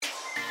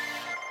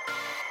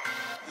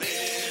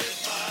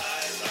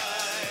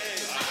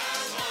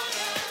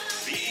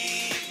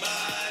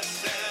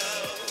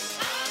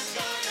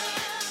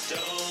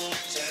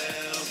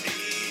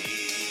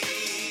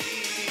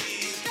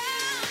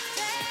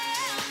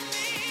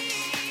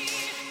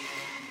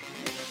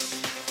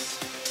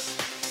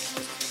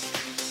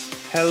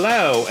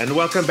Hello, and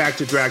welcome back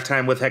to Drag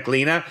Time with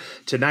Heklina.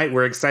 Tonight,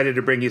 we're excited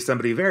to bring you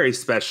somebody very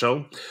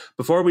special.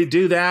 Before we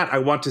do that, I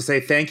want to say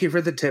thank you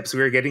for the tips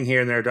we are getting here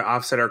and there to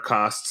offset our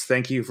costs.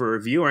 Thank you for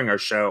reviewing our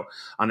show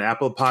on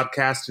Apple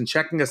Podcasts and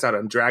checking us out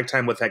on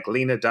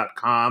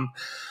dragtimewithheklina.com.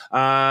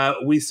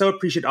 We so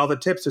appreciate all the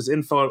tips. There's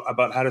info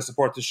about how to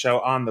support the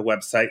show on the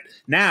website.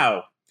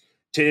 Now,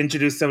 to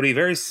introduce somebody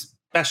very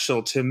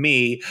special to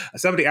me,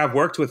 somebody I've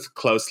worked with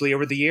closely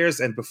over the years.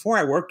 And before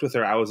I worked with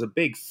her, I was a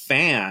big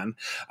fan.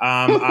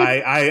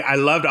 I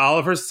loved all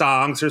of her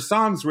songs. Her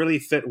songs really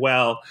fit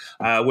well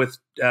with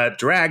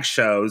drag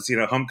shows. You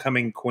know,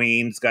 Homecoming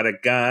Queen's Got a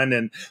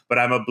Gun, But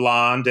I'm a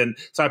Blonde. And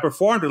so I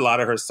performed a lot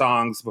of her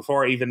songs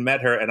before I even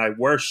met her, and I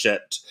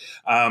worshipped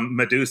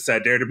Medusa,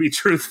 Dare to Be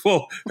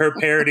Truthful, her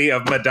parody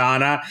of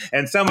Madonna,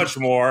 and so much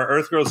more.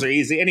 Earth Girls Are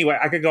Easy. Anyway,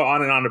 I could go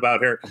on and on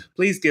about her.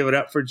 Please give it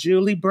up for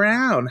Julie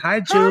Brown.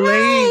 Hi, Julie.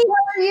 Hi, how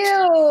are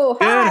you?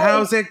 Good. Hi.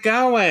 How's it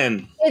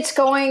going? It's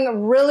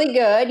going really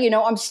good. You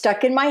know, I'm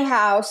stuck in my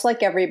house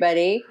like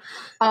everybody.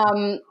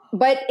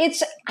 But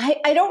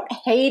I don't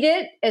hate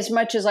it as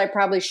much as I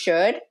probably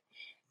should,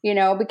 you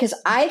know, because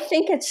I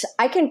think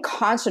I can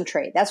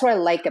concentrate. That's what I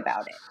like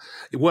about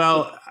it.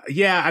 Well,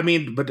 yeah, I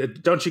mean,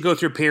 but don't you go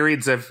through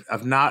periods of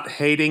not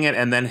hating it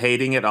and then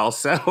hating it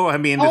also? I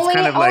mean, it's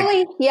kind of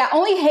like...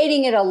 only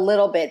hating it a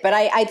little bit. But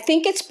I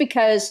think it's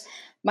because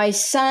my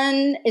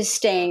son is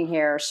staying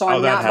here. So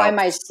I'm not by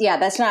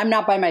I'm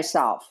not by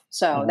myself.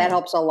 So that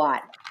helps a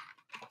lot.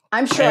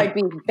 I'm sure I'd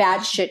be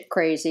batshit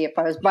crazy if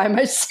I was by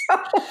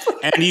myself.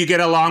 And you get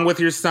along with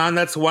your son?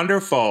 That's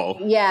wonderful.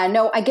 Yeah,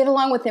 no, I get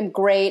along with him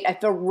great. I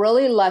feel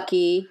really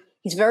lucky.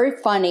 He's very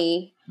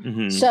funny.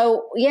 Mm-hmm.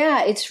 So,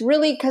 yeah, it's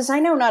really because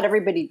I know not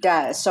everybody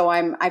does. So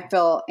I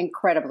feel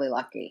incredibly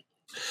lucky.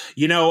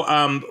 You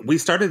know, we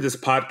started this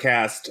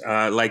podcast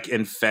like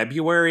in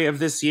February of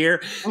this year.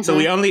 Mm-hmm. So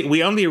we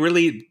only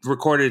really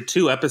recorded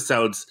 2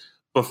 episodes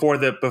before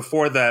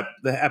the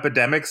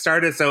epidemic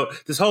started. So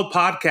this whole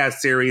podcast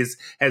series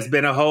has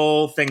been a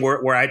whole thing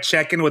where I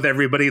check in with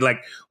everybody,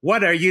 like,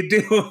 what are you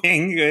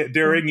doing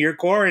during your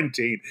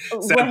quarantine?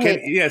 So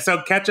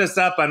so catch us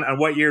up on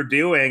what you're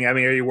doing. I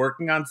mean, are you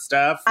working on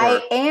stuff? Or? I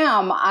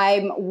am.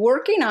 I'm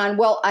working on,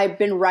 I've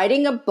been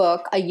writing a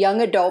book, a young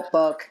adult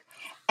book,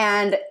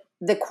 and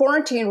the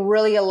quarantine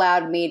really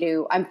allowed me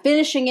to, I'm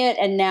finishing it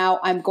and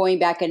now I'm going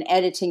back and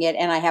editing it,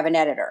 and I have an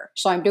editor.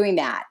 So I'm doing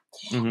that.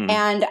 Mm-hmm.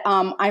 And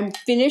I'm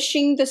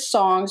finishing the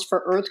songs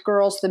for Earth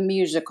Girls, the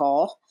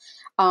musical.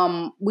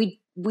 We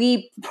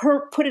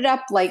put it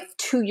up like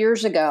 2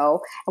 years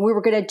ago, and we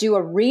were going to do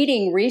a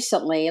reading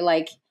recently,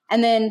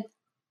 and then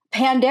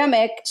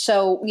pandemic.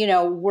 So, you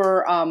know,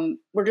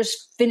 we're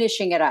just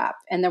finishing it up,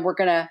 and then we're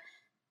going to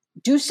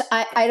do,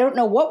 I don't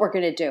know what we're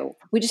going to do.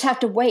 We just have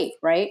to wait,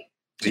 right?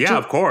 Yeah,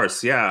 of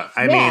course. Yeah.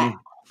 I mean,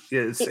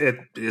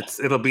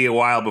 it'll be a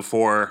while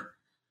before.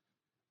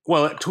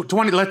 Well,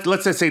 20.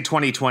 Let's just say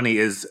 2020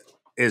 is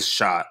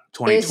shot.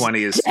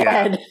 2020 is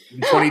dead.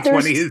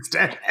 2020 is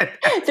dead.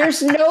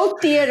 There's no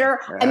theater.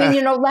 I mean,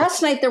 you know,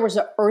 last night there was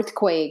an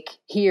earthquake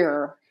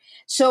here,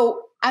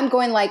 so I'm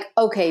going like,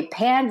 okay,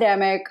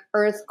 pandemic,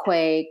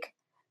 earthquake,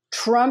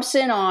 Trump's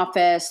in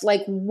office.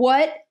 Like,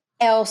 what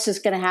else is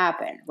going to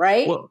happen,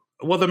 right?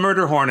 Well, the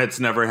murder hornets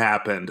never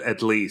happened,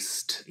 at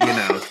least, you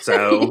know,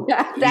 so,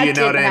 that you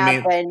know what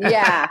happen. I mean?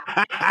 Yeah,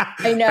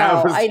 I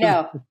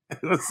know.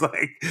 It was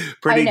like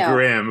pretty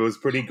grim. It was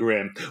pretty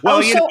grim.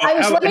 Well,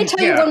 let me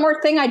tell you one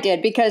more thing I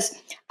did, because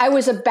I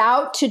was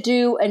about to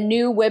do a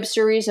new web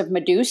series of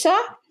Medusa,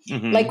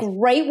 like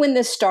right when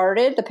this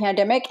started, the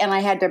pandemic, and I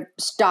had to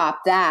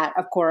stop that,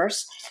 of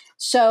course.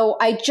 So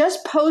I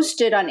just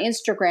posted on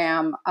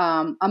Instagram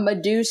a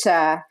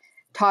Medusa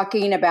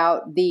talking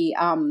about the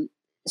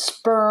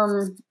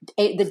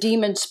the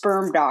demon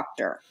sperm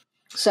doctor.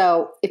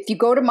 So if you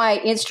go to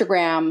my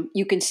Instagram,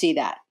 you can see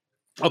that.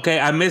 Okay,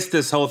 I missed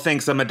this whole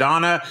thing. So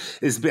Madonna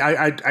is,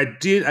 I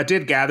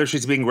did gather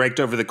she's being raked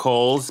over the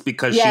coals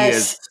because she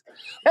is.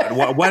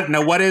 What?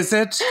 No, what is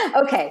it?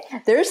 Okay,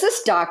 there's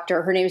this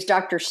doctor. Her name is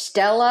Dr.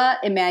 Stella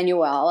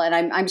Emanuel, and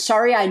I'm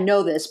sorry I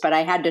know this, but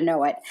I had to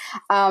know it.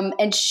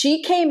 And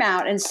she came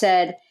out and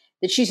said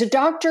that she's a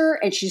doctor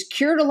and she's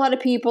cured a lot of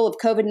people of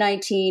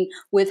COVID-19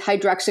 with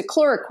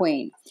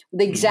hydroxychloroquine,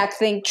 the exact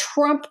thing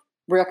Trump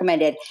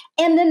recommended.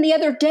 And then the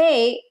other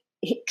day,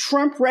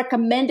 Trump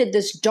recommended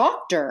this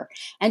doctor,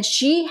 and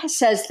she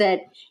says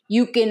that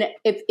you can,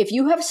 if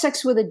you have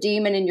sex with a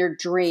demon in your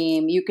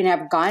dream, you can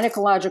have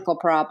gynecological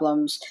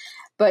problems.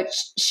 But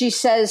she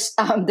says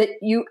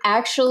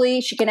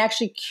that she can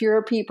actually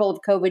cure people of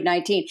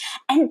COVID-19.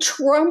 And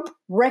Trump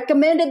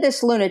recommended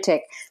this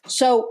lunatic.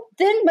 So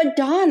then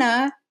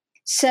Madonna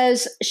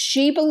says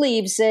she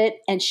believes it,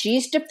 and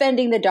she's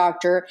defending the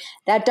doctor.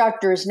 That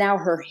doctor is now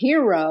her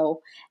hero.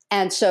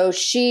 And so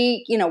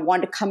she,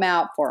 wanted to come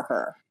out for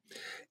her.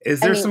 Is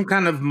there some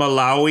kind of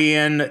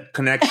Malawian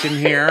connection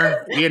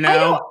here?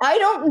 I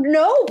don't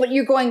know, but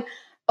you're going,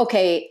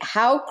 okay,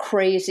 how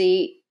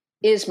crazy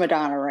is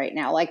Madonna right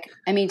now?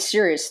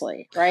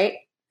 Seriously, right?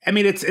 I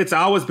mean, it's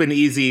always been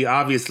easy,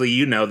 obviously,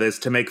 you know this,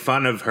 to make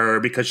fun of her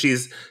because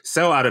she's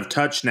so out of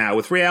touch now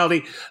with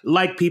reality,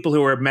 like people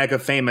who are mega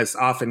famous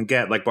often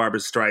get, like Barbara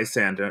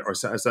Streisand or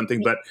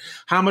something. But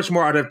how much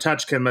more out of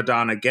touch can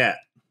Madonna get?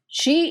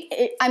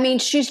 I mean,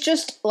 she's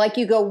just like,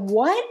 you go,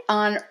 what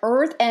on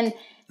earth? And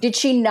did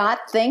she not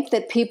think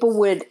that people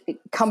would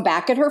come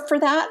back at her for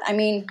that? I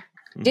mean,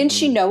 didn't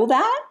she know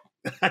that?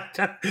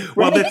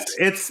 Well, Right?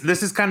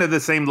 this is kind of the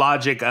same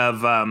logic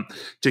of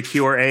to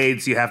cure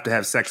AIDS, you have to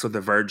have sex with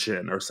a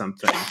virgin or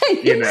something,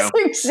 you know.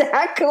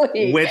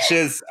 Exactly. Which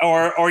is,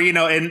 or you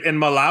know, in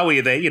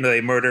Malawi,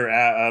 they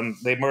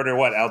murder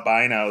what,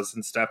 albinos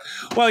and stuff.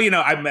 Well, you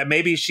know,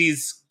 maybe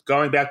she's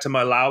going back to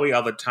Malawi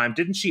all the time.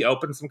 Didn't she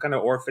open some kind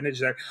of orphanage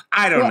there?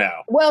 I don't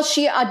know. Well,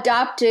 she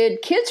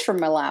adopted kids from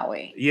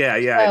Malawi. Yeah,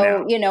 So, I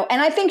know. you know, and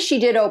I think she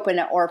did open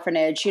an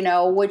orphanage, you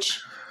know,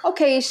 which,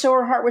 okay, so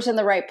her heart was in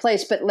the right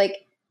place. But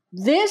like,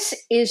 this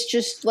is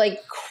just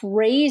like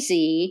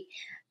crazy.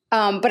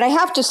 But I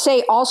have to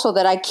say also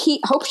that I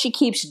hope she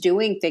keeps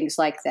doing things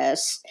like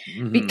this,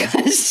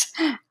 because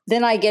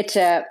then I get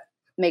to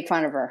make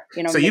fun of her,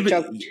 you know, make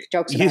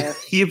jokes about her.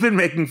 You've been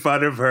making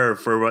fun of her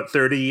for what,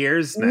 30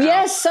 years now?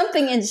 Yes,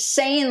 something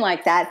insane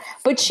like that.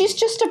 But she's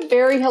just a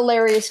very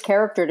hilarious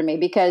character to me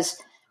because,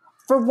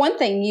 for one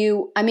thing,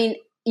 you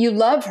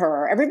love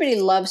her. Everybody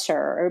loves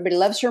her. Everybody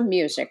loves her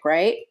music,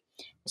 right?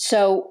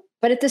 So,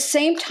 but at the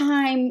same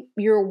time,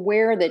 you're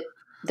aware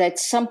that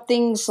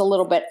something's a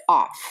little bit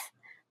off,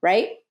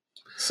 right?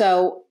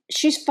 So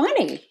she's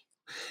funny.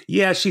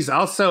 Yeah, she's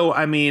also,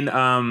 I mean,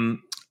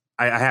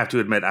 I have to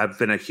admit, I've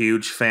been a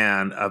huge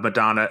fan of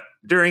Madonna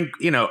during,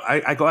 you know,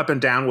 I go up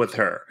and down with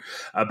her.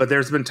 But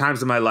there's been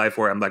times in my life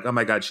where I'm like, oh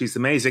my God, she's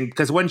amazing.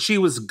 Because when she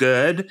was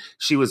good,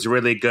 she was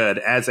really good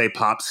as a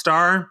pop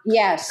star.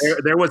 Yes.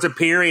 There was a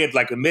period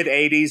like the mid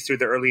 80s through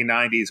the early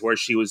 90s where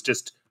she was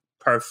just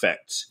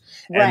perfect.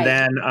 Right. And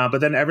then,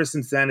 but then ever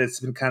since then, it's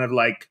been kind of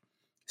like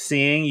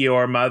seeing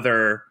your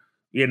mother,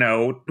 you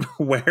know,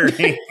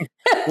 wearing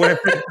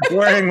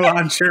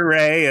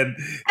lingerie, and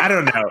I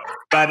don't know,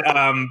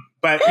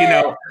 but you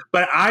know,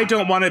 but I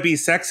don't want to be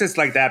sexist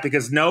like that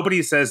because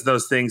nobody says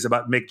those things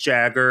about Mick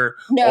Jagger,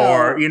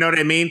 or you know what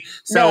I mean.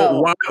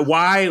 So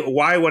why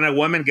when a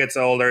woman gets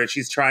older and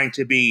she's trying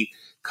to be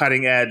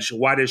cutting edge,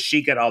 why does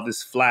she get all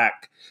this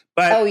flack?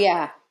 But oh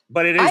yeah.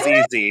 But it is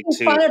easy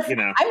to, you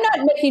know. I'm not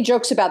making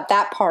jokes about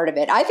that part of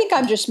it. I think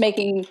I'm just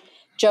making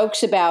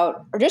jokes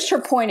about just her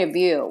point of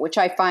view, which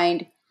I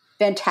find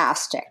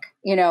fantastic.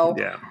 You know,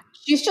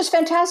 she's just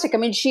fantastic. I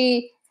mean,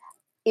 she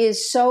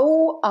is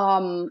so,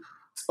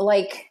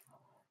 like,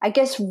 I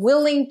guess,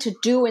 willing to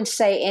do and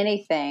say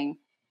anything.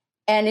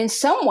 And in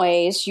some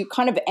ways, you're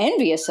kind of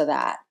envious of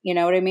that. You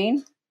know what I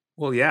mean?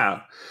 Well,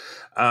 yeah.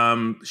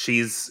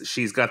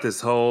 She's got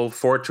this whole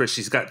fortress.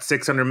 She's got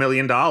 $600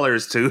 million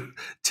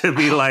to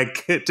be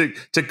like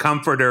to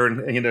comfort her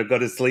and, you know, go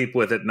to sleep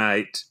with at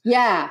night.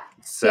 Yeah.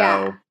 So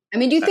yeah. I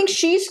mean, do you think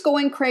she's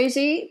going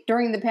crazy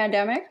during the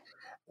pandemic?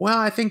 Well,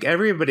 I think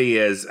everybody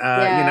is. You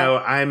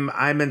know,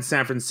 I'm in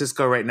San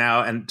Francisco right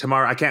now, and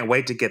tomorrow I can't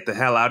wait to get the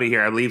hell out of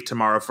here. I leave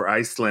tomorrow for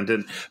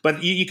Iceland,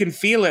 but you can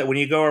feel it when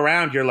you go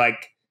around. You're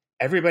like,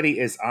 everybody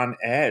is on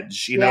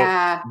edge. You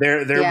know,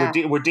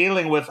 we're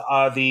dealing with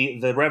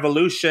the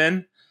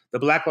revolution, the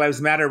Black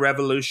Lives Matter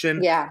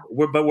revolution. Yeah.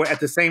 But we're at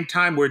the same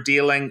time we're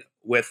dealing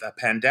with a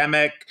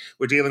pandemic.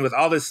 We're dealing with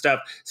all this stuff.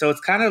 So it's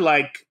kind of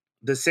like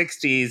the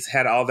 60s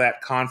had all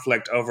that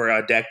conflict over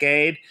a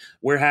decade.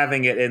 We're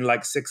having it in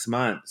like 6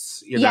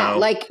 months. You know,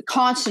 like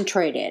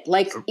concentrated,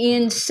 like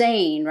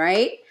insane,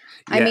 right?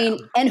 Yeah. I mean,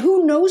 and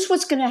who knows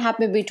what's going to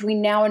happen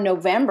between now and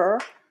November,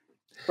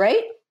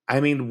 right? I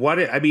mean,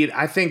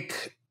 I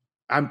think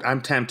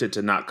I'm tempted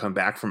to not come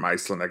back from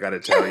Iceland. I got to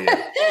tell you.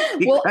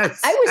 Well, I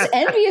was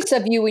envious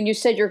of you when you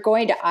said you're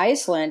going to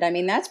Iceland. I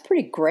mean, that's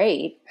pretty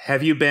great.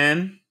 Have you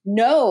been?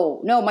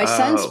 No. My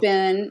son's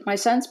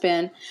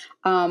been.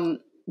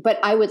 But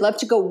I would love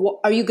to go.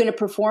 Are you going to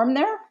perform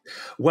there?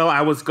 Well,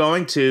 I was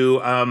going to.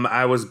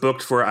 I was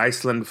booked for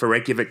Iceland for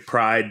Reykjavik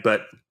Pride,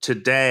 but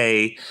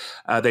today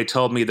they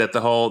told me that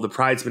the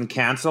Pride's been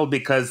canceled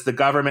because the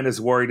government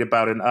is worried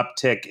about an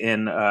uptick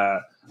in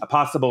a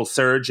possible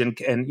surge,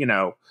 and you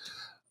know,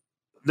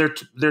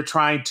 they're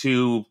trying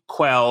to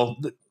quell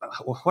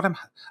what I'm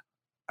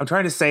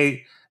trying to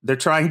say. They're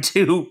trying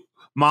to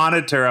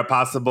monitor a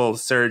possible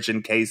surge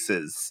in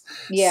cases.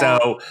 Yeah.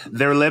 So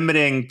they're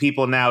limiting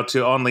people now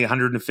to only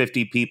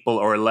 150 people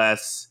or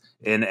less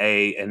in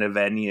a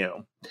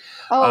venue.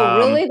 Oh,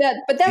 really?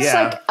 That's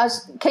like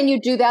us. Can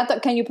you do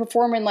that? Can you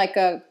perform in like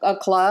a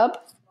club?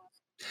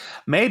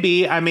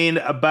 Maybe. I mean,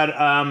 but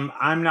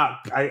I'm not.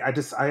 I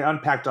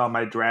unpacked all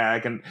my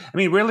drag, and I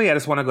mean, really, I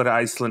just want to go to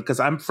Iceland because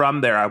I'm from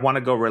there. I want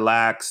to go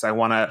relax. I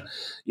want to,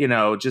 you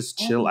know, just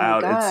chill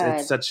out. God.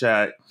 It's such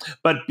a.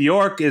 But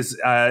Bjork is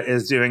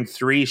doing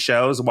 3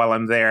 shows while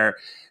I'm there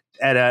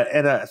at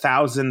a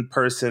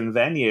 1,000-person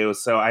venue.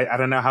 So I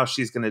don't know how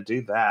she's going to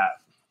do that.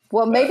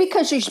 Well, maybe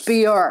because she's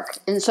Bjork,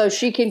 and so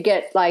she can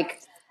get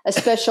like a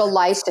special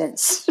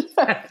license.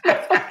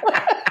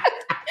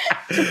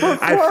 to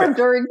perform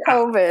during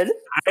COVID.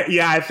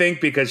 I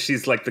think because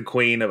she's like the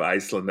queen of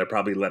Iceland, they'll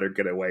probably let her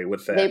get away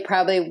with it. They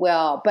probably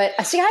will. But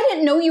see, I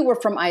didn't know you were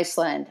from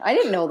Iceland. I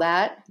didn't know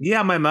that.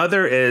 Yeah, my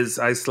mother is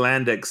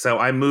Icelandic. So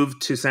I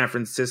moved to San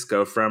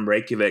Francisco from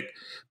Reykjavik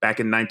back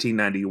in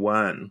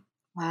 1991.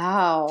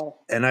 Wow.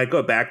 And I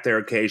go back there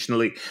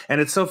occasionally. And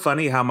it's so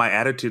funny how my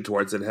attitude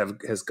towards it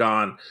has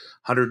gone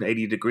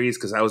 180 degrees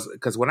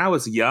because when I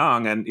was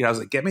young and I was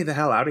like, get me the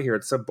hell out of here.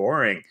 It's so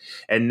boring.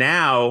 And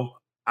now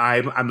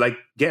I'm like,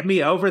 get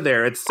me over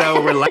there. It's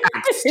so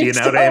relaxed. You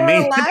know what I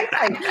mean?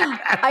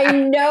 I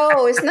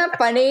know. Isn't that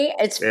funny?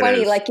 It's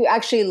funny. Like you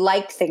actually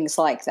like things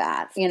like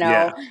that. You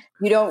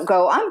don't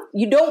go,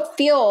 you don't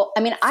feel,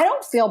 I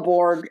don't feel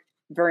bored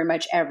very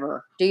much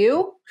ever. Do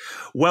you?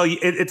 Well,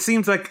 it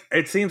seems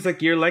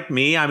like you're like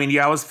me.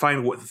 You always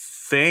find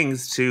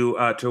things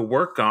to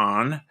work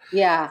on.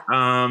 Yeah.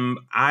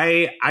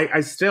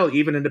 I still,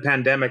 even in the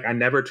pandemic, I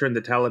never turn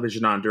the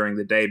television on during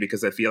the day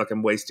because I feel like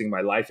I'm wasting my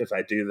life if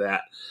I do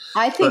that.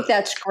 I think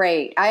that's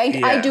great.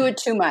 I do it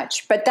too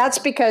much, but that's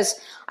because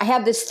I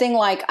have this thing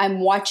like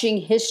I'm watching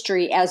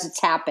history as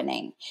it's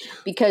happening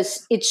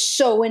because it's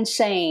so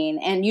insane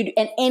and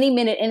any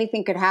minute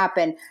anything could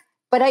happen.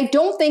 But I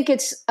don't think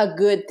it's a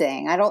good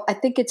thing. I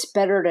think it's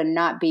better to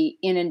not be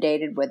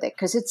inundated with it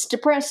because it's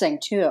depressing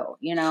too,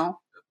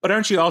 But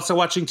aren't you also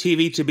watching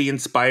TV to be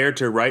inspired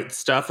to write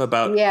stuff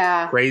about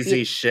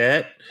crazy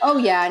shit? Oh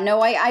yeah, no,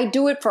 I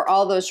do it for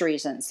all those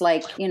reasons.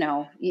 Like,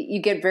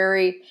 you get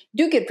very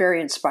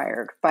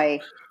inspired by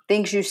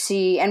things you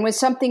see. And when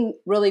something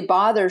really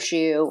bothers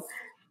you,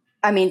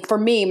 for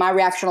me, my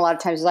reaction a lot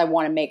of times is I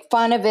want to make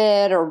fun of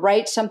it or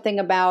write something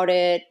about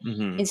it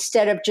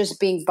instead of just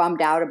being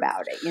bummed out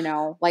about it,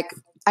 Like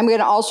I'm going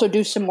to also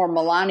do some more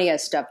Melania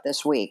stuff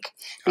this week.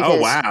 Because,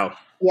 oh, wow.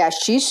 Yeah,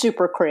 she's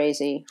super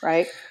crazy,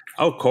 right?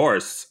 Of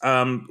course.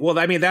 Well,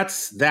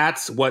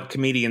 that's what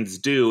comedians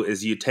do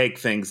is you take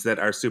things that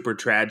are super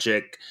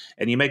tragic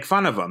and you make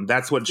fun of them.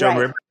 That's what Joan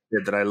Rivers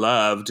did that I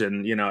loved.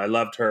 And, I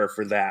loved her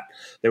for that.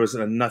 There was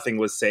Nothing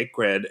Was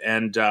Sacred.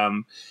 And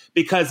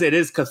because it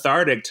is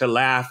cathartic to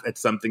laugh at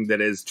something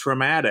that is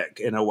traumatic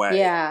in a way.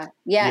 Yeah.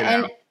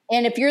 Yeah.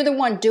 And if you're the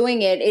one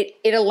doing it,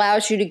 it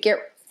allows you to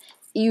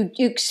you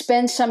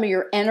expend some of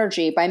your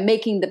energy by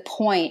making the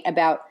point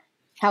about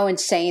how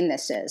insane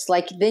this is.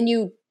 Like then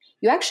you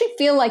actually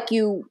feel like I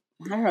don't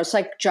know, it's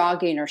like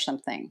jogging or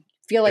something.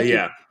 Feel like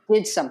you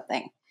did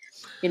something,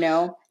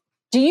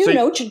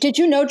 Did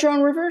you know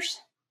Joan Rivers?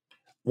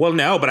 Well,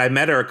 no, but I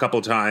met her a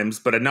couple times,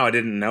 but no, I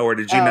didn't know her.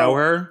 Did you know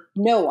her?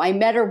 No, I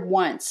met her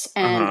once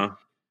and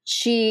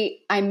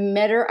I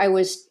met her. I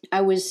was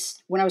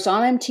when I was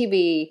on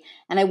MTV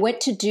and I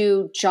went to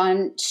do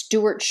Jon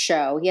Stewart's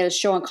show. He had a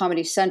show on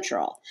Comedy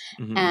Central.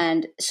 Mm-hmm.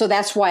 And so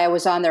that's why I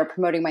was on there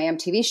promoting my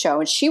MTV show.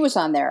 And she was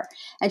on there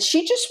and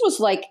she just was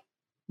like,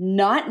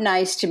 not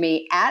nice to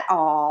me at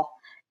all.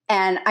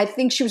 And I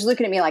think she was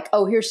looking at me like,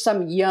 oh, here's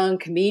some young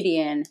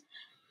comedian.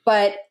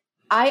 But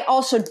I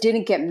also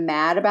didn't get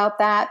mad about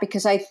that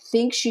because I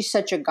think she's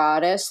such a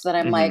goddess that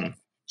I'm like,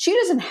 she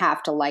doesn't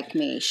have to like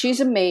me. She's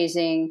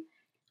amazing.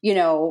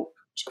 I'm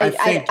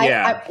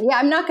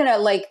not going to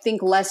like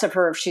think less of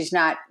her if she's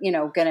not,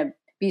 going to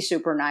be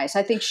super nice.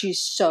 I think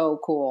she's so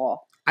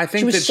cool. I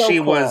think that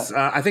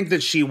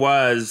she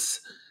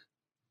was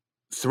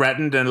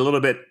threatened and a little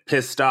bit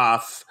pissed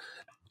off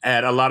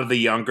at a lot of the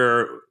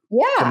younger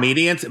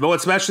comedians, but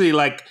especially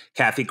like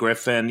Kathy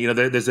Griffin.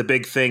 There's a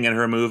big thing in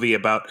her movie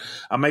about,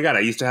 oh my God, I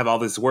used to have all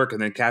this work, and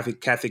then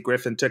Kathy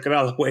Griffin took it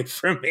all away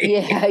from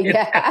me.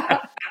 Yeah.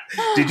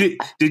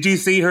 Did you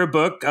see her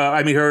book?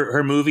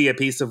 Her movie, A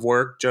Piece of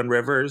Work, Joan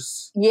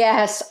Rivers?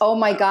 Yes. Oh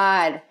my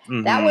God,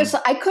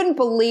 I couldn't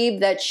believe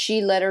that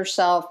she let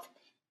herself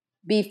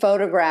be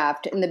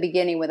photographed in the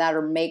beginning without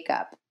her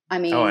makeup.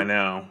 Oh, I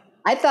know.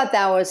 I thought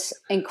that was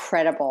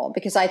incredible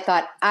because I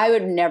thought I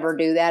would never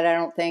do that. I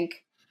don't think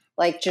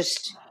like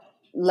just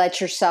let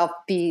yourself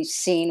be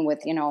seen with,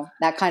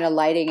 that kind of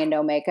lighting and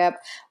no makeup.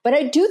 But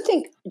I do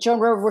think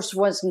Joan Rivers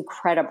was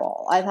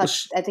incredible. I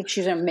think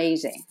she's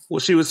amazing. Well,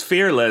 she was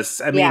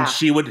fearless.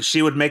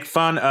 She would make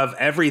fun of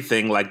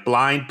everything like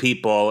blind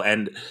people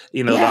and,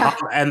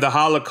 and the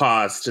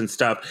Holocaust and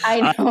stuff.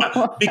 I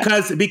know.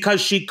 because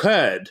she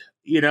could,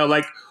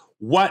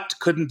 what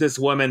couldn't this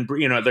woman,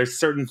 there's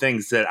certain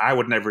things that I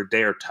would never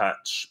dare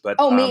touch. But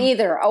me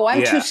either.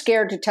 I'm too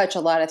scared to touch a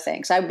lot of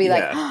things. I'd be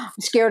like, I'm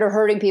scared of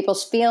hurting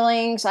people's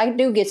feelings. I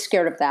do get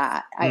scared of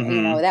that.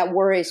 That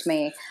worries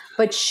me.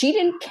 But she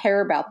didn't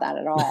care about that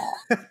at all.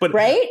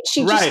 Right?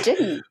 She just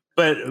didn't.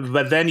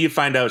 But then you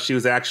find out she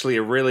was actually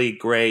a really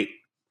great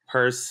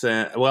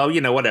person. Well,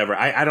 whatever.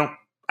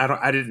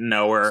 I didn't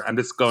know her. I'm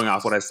just going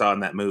off what I saw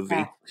in that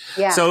movie.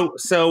 Yeah.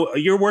 So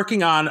you're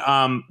working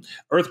on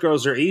Earth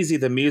Girls Are Easy,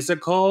 the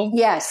musical.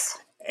 Yes.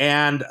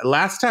 And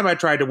last time I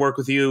tried to work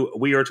with you,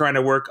 we were trying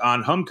to work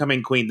on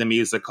Homecoming Queen, the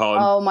musical.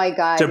 Oh my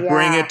God. To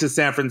bring it to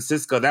San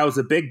Francisco. That was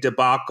a big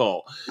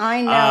debacle.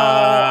 I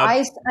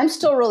know. I'm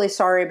still really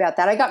sorry about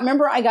that. I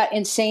got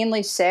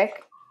insanely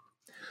sick.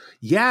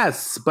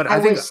 Yes, but I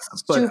think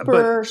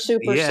super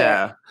sick.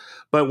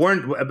 But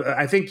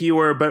I think you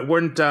were, but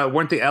weren't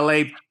the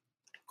LA,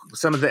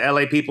 some of the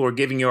LA people were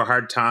giving you a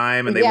hard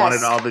time and they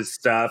wanted Yes. all this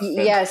stuff.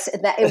 Yes,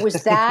 it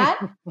was that.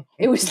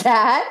 It was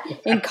that.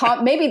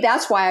 Maybe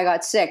that's why I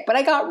got sick. But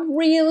I got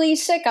really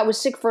sick. I was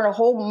sick for a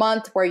whole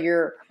month. Where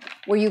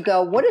you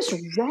go, what is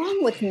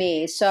wrong with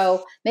me?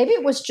 So maybe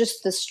it was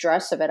just the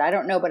stress of it. I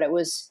don't know, but it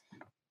was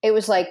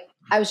like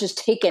I was just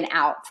taken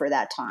out for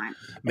that time.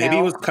 Maybe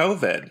it was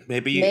COVID.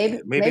 Maybe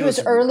it was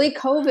early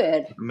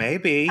COVID.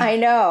 Maybe. I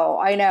know.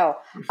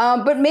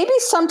 But maybe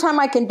sometime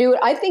I can do it.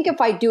 I think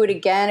if I do it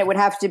again, it would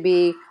have to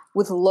be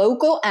with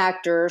local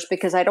actors,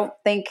 because I don't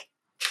think,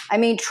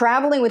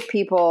 traveling with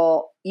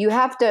people,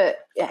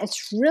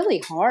 it's really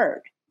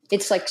hard.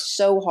 It's like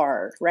so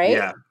hard, right?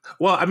 Yeah.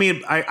 Well,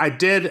 I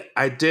did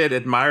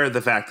admire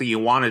the fact that you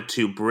wanted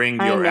to bring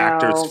your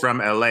actors from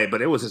LA,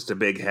 but it was just a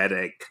big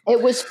headache.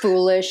 It was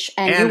foolish,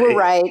 and you were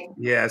right.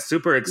 Yeah,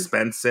 super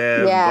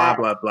expensive, blah,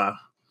 blah, blah.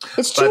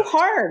 It's too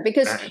hard,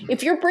 because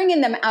if you're bringing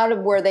them out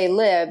of where they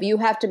live, you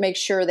have to make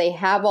sure they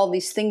have all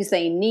these things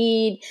they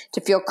need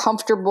to feel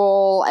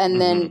comfortable. And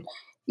then,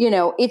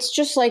 it's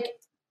just like,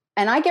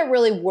 and I get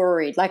really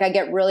worried. Like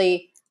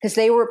because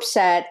they were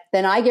upset,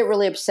 then I get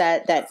really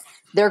upset that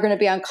they're going to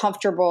be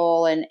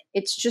uncomfortable. And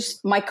it's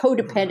just, my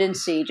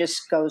codependency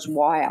just goes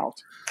wild.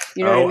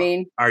 You know what I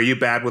mean? Are you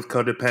bad with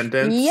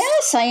codependence?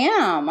 Yes, I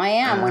am.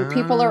 When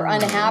people are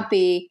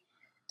unhappy,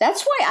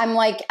 that's why I'm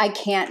like, I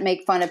can't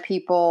make fun of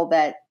people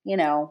that,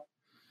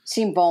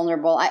 seem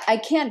vulnerable. I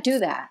can't do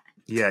that.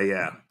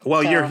 Yeah.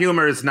 Well, your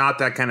humor is not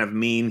that kind of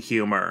mean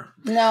humor.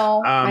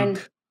 No.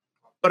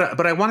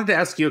 But I wanted to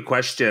ask you a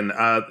question.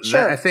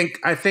 Sure. I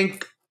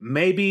think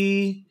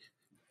maybe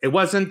it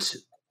wasn't.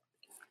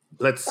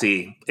 Let's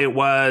see. It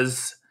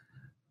was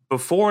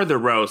before the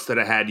roast that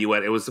I had you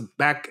at. It was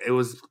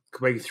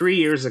like 3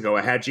 years ago.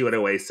 I had you at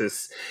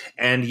Oasis,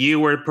 and you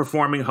were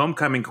performing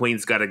 "Homecoming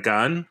Queen's Got a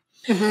Gun,"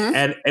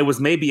 and it was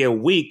maybe a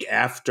week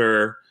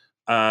after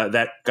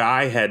that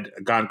guy had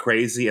gone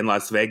crazy in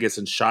Las Vegas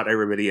and shot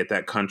everybody at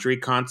that country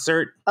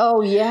concert.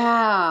 Oh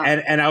yeah.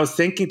 And I was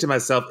thinking to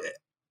myself,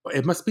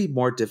 it must be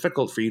more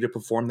difficult for you to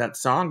perform that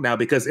song now,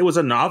 because it was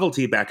a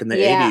novelty back in the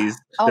 80s.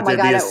 Oh my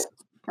God.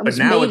 But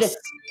now it's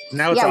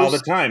all the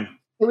time.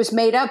 It was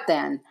made up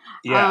then.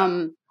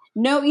 Yeah.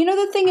 No,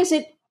 the thing is,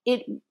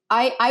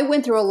 I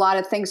went through a lot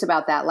of things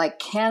about that. Like,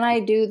 can I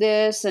do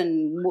this?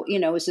 And,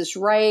 is this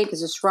right?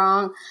 Is this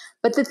wrong?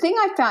 But the thing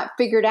I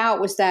figured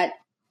out was that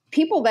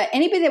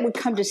anybody that would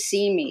come to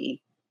see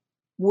me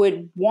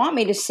would want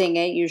me to sing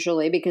it,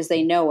 usually because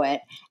they know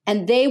it.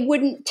 And they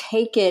wouldn't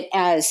take it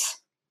as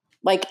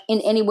like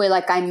in any way,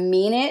 like I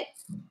mean it.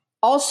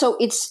 Also,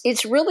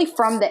 it's really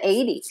from the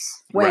 80s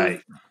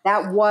when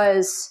that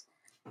was,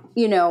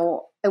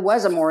 it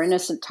was a more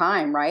innocent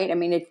time, right?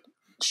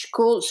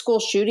 School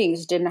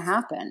shootings didn't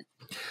happen.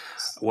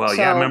 Well,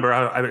 yeah, I remember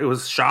it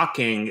was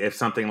shocking if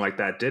something like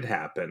that did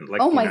happen.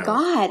 Like, oh my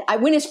God.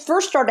 When it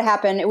first started to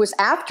happen, it was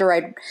after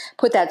I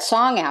put that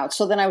song out.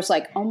 So then I was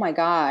like, oh my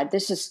God,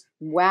 this is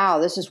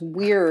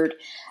weird.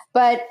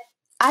 But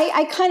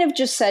I kind of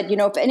just said,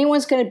 if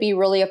anyone's going to be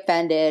really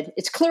offended,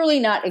 it's clearly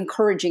not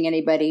encouraging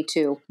anybody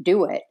to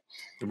do it.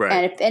 Right.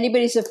 And if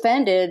anybody's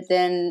offended,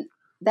 then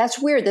that's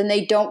weird. Then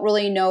they don't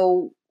really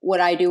know what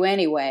I do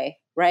anyway.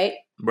 Right.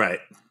 Right.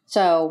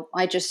 So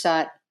I just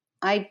thought,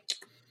 I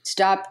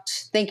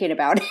stopped thinking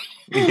about it.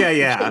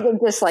 Yeah. I'm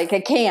just like, I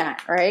can't,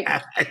 right?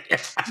 I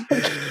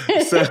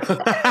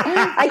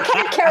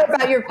can't care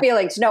about your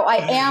feelings. No, I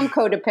am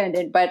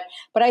codependent, but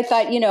I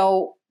thought,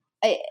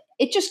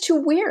 it's just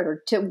too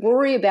weird to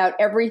worry about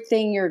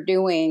everything you're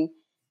doing,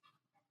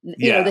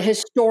 the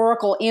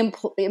historical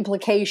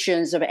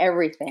implications of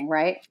everything,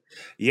 right?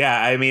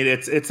 Yeah,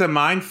 it's a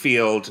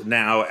minefield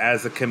now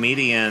as a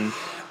comedian,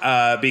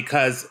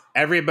 because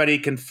everybody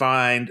can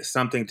find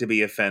something to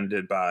be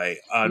offended by,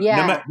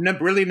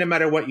 no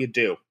matter what you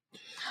do.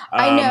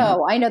 I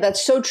know.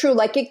 That's so true.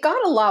 Like, it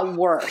got a lot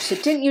worse.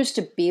 It didn't used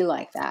to be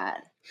like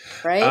that.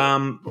 Right.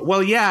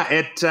 Well, yeah,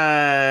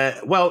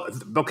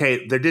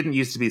 okay. There didn't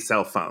used to be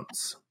cell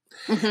phones,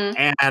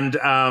 and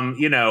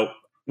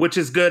which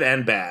is good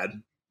and bad.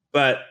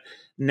 But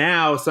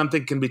now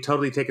something can be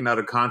totally taken out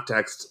of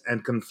context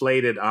and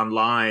conflated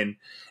online,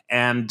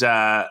 and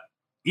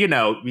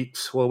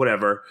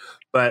whatever.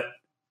 But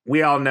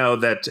we all know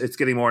that it's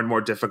getting more and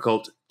more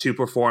difficult to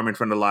perform in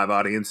front of live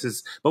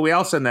audiences. But we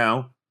also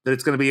know that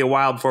it's going to be a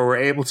while before we're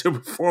able to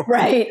perform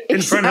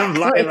in front of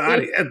live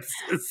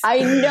audiences.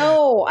 I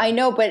know,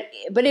 but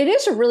it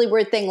is a really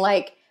weird thing.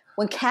 Like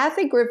when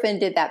Kathy Griffin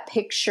did that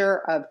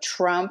picture of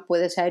Trump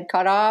with his head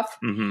cut off,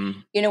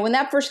 when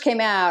that first came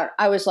out,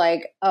 I was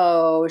like,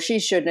 oh, she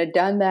shouldn't have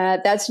done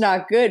that. That's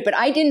not good. But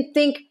I didn't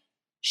think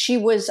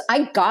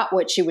I got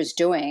what she was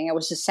doing. It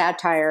was a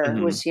satire.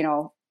 It was,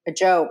 a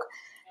joke.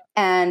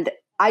 And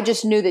I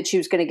just knew that she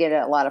was going to get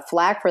a lot of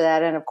flack for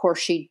that. And of course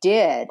she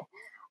did.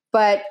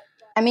 But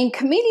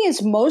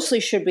comedians mostly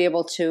should be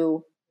able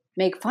to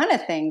make fun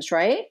of things,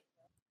 right?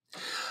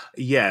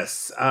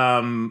 Yes.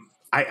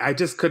 I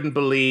just couldn't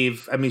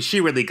believe,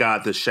 she really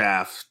got the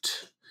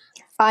shaft.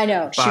 I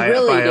know she by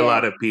really did. a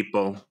lot of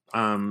people.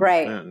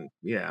 Right.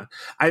 Yeah.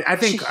 I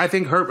think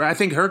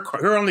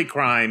her only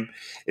crime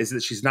is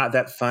that she's not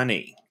that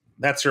funny.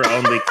 That's her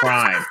only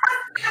crime.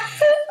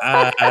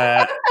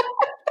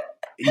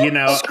 You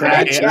know,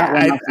 Scratch that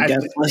one off the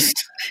guest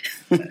list.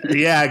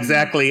 yeah,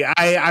 exactly.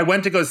 I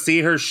went to go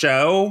see her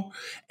show,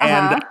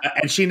 and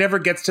she never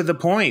gets to the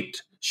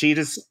point. She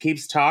just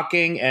keeps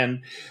talking,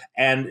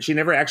 and she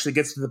never actually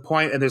gets to the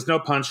point, and there's no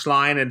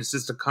punchline, and it's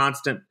just a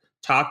constant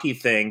talky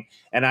thing.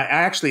 And I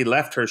actually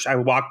left her. I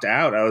walked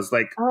out. I was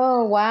like,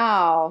 oh,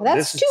 wow.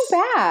 That's too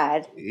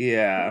bad.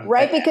 Yeah.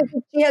 Right? Because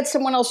if she had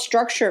someone else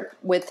structure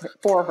with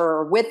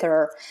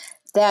her,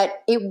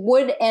 that it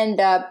would end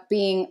up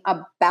being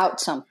about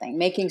something,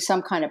 making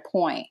some kind of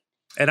point.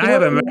 And I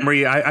have a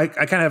memory. I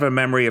kind of have a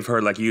memory of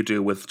her like you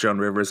do with Joan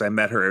Rivers. I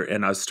met her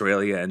in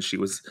Australia, and she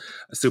was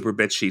super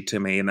bitchy to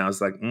me, and I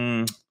was like,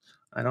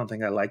 I don't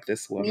think I like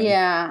this woman.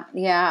 Yeah.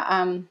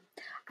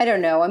 I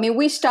don't know. I mean,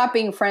 we stopped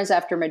being friends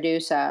after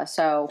Medusa,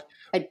 so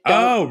I don't.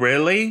 Oh,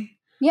 really?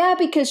 Yeah,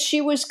 because she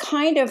was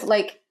kind of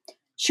like,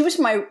 she was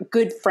my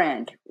good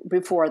friend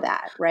before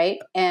that, right?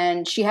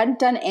 And she hadn't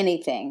done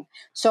anything.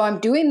 So I'm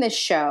doing this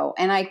show,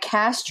 and I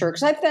cast her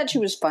because I thought she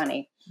was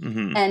funny.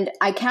 Mm-hmm. And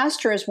I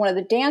cast her as one of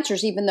the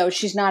dancers, even though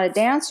she's not a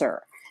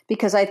dancer,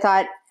 because I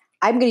thought,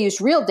 I'm going to use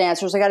real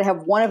dancers. I got to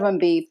have one of them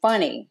be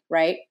funny,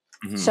 right?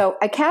 Mm-hmm. So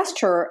I cast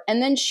her,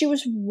 and then she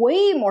was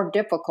way more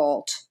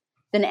difficult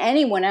than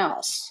anyone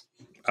else.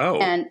 Oh.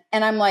 And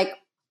I'm like,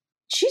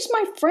 she's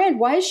my friend.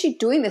 Why is she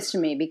doing this to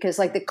me? Because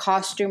like the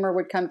costumer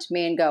would come to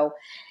me and go,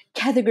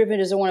 Kathy Griffin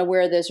doesn't want to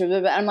wear this.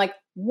 I'm like,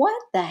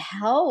 what the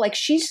hell? Like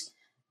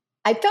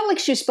I felt like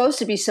she was supposed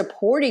to be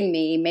supporting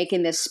me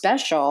making this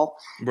special.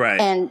 Right.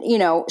 And,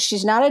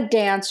 she's not a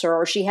dancer,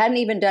 or she hadn't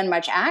even done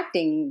much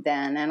acting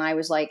then. And I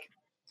was like,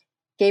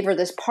 gave her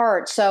this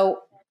part.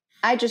 So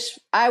I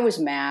was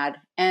mad.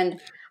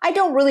 And I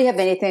don't really have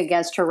anything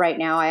against her right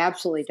now. I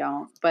absolutely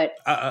don't. But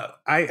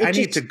I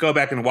need to go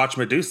back and watch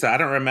Medusa. I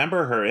don't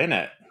remember her in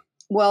it.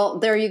 Well,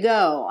 there you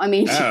go. I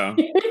mean, no,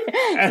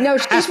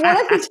 she's one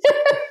of the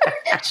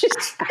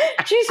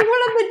she's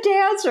one of the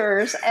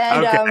dancers,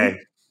 and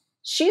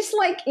she's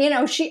like,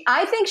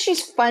 I think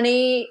she's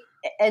funny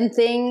and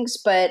things,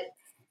 but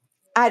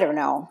I don't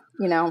know.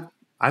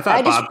 I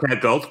thought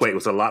Bobcat Goldthwait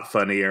was a lot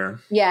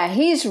funnier. Yeah,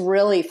 he's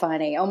really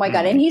funny. Oh my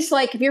God. And he's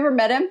like, have you ever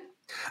met him?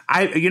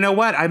 You know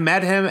what? I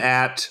met him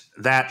at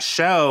that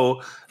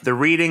show, the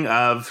reading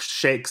of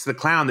Shakes the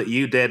Clown that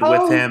you did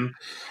with him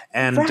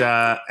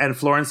and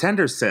Florence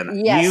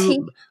Henderson. Yes,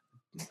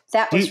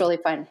 that was really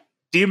fun.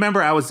 Do you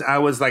remember I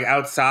was like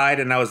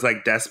outside and I was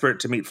like desperate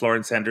to meet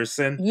Florence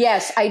Henderson?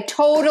 Yes, I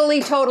totally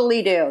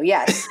do.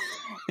 Yes.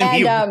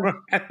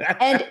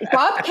 And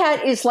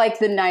Bobcat is like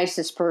the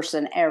nicest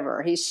person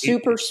ever. He's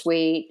super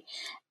sweet.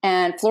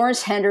 And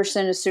Florence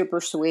Henderson is super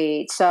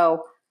sweet.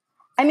 So,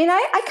 I mean,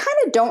 I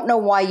kind of don't know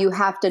why you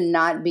have to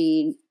not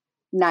be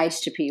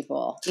nice to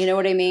people. You know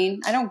what I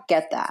mean? I don't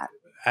get that.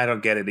 I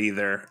don't get it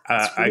either.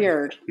 It's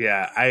weird.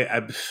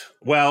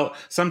 Well,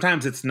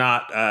 sometimes it's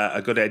not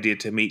a good idea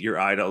to meet your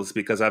idols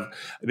because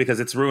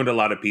it's ruined a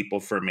lot of people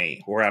for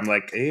me. Where I'm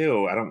like,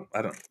 ew, I don't.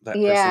 That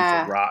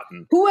person's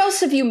rotten. Who else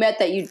have you met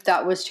that you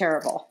thought was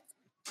terrible?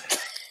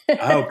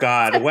 Oh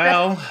God.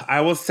 Well,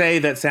 I will say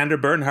that Sandra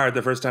Bernhard,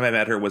 the first time I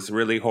met her, was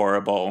really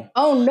horrible.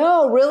 Oh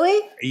no,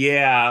 really?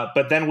 Yeah,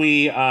 but then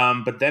we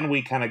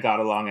kind of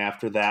got along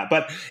after that.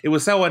 But it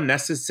was so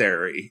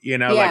unnecessary,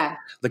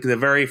 like the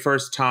very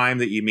first time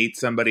that you meet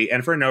somebody,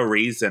 and for no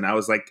reason. I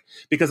was like,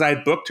 because I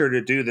booked her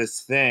to do this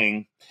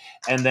thing,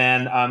 and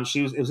then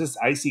it was just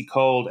icy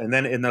cold, and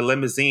then in the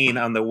limousine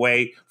on the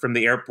way from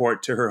the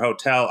airport to her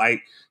hotel,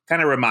 I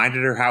kind of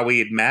reminded her how we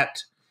had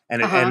met.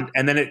 And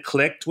and then it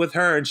clicked with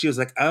her, and she was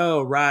like,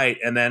 "Oh, right."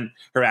 And then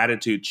her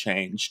attitude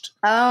changed.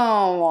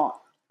 Oh,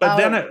 but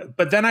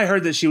then I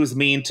heard that she was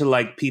mean to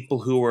like people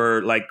who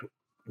were like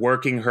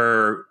working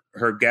her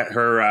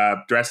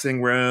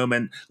dressing room,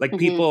 and like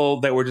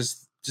people that were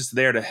just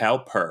there to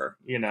help her.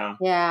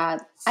 Yeah,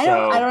 I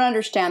don't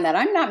understand that.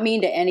 I'm not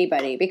mean to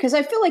anybody because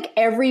I feel like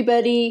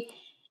everybody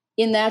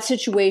in that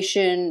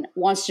situation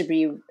wants to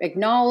be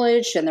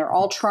acknowledged, and they're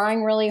all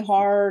trying really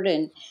hard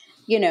and.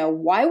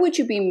 Why would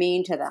you be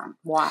mean to them?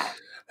 Why?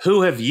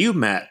 Who have you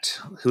met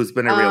who's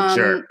been a real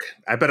jerk?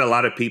 I bet a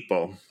lot of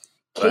people.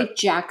 Kate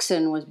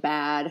Jackson was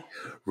bad.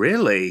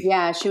 Really?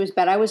 Yeah, she was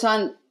bad. I was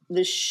on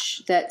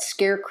that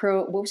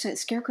Scarecrow. What was it?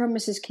 Scarecrow,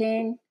 Mrs.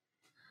 King.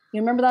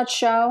 You remember that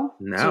show?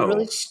 No. It was a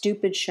really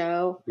stupid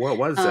show. What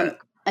was it?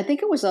 I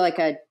think it was like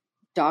a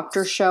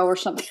doctor show or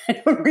something.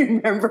 I don't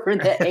remember in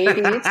the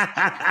 80s.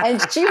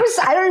 And she was,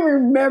 I don't even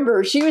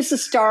remember. She was the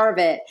star of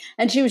it.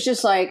 And she was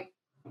just like,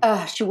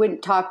 she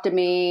wouldn't talk to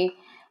me,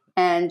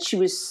 and she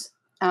was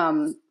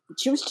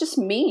just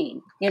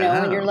mean,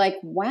 and you're like,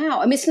 wow.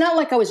 I mean, it's not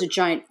like I was a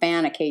giant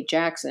fan of Kate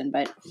Jackson,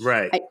 but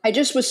right. I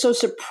just was so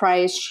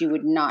surprised she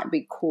would not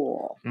be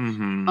cool.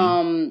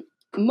 Mm-hmm.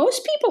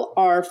 Most people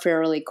are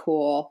fairly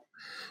cool.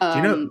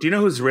 Do you know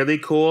who's really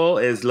cool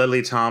is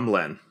Lily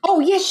Tomlin? Oh,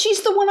 yes,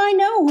 she's the one I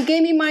know who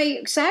gave me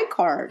my SAG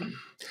card.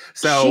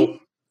 So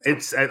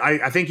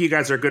I think you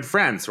guys are good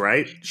friends,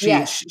 right?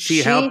 Yes, she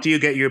helped you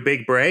get your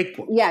big break.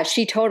 Yeah,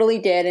 she totally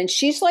did. And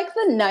she's like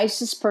the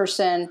nicest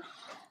person.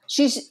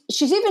 She's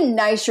even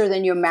nicer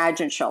than you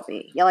imagine she'll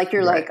be. You're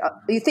Right. like,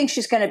 you think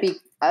she's going to be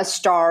a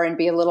star and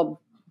be a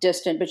little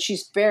distant, but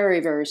she's very,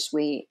 very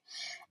sweet.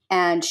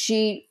 And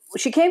she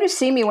came to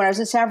see me when I was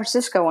in San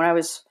Francisco when I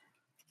was,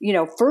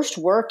 first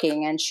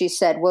working. And she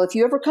said, well, if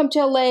you ever come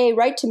to LA,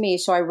 write to me.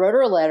 So I wrote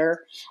her a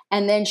letter,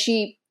 and then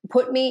she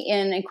put me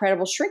in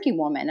Incredible Shrinking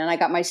Woman, and I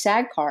got my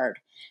SAG card.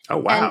 Oh,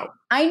 wow. And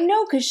I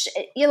know, because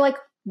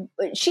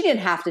she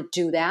didn't have to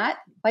do that.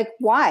 Like,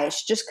 why?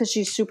 It's just because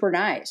she's super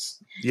nice.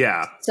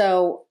 Yeah.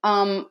 So,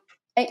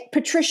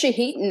 Patricia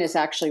Heaton is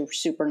actually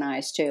super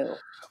nice too.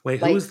 Wait,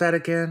 who was that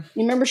again?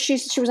 You remember she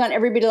was on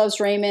Everybody Loves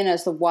Raymond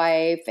as the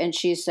wife, and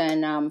she's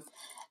in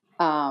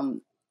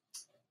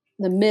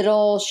The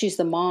Middle. She's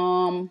the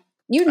mom.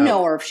 You'd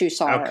know her if you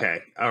saw her.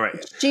 Okay, all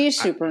right. She's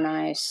super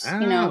nice.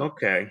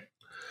 Okay.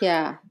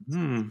 Yeah.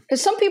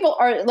 Because some people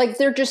are like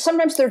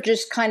sometimes they're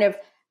just kind of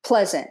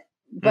pleasant,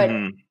 but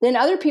then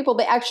other people,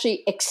 they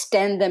actually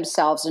extend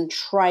themselves and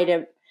try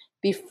to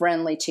be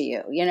friendly to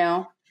you.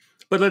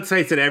 But let's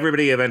face it,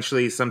 everybody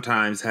eventually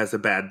sometimes has a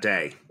bad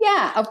day.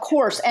 Yeah, of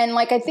course. And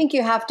I think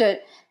you have to,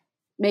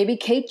 maybe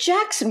Kate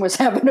Jackson was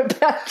having a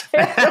bad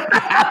day.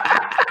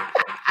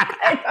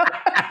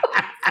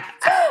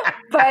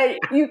 But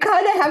you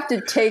kind of have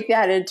to take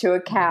that into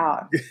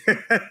account.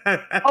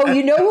 Oh,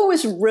 you know who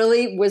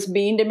was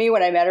mean to me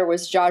when I met her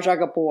was Zsa Zsa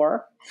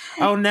Gabor.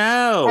 Oh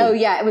no. Oh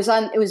yeah, it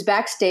was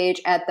backstage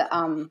at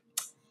the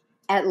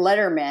at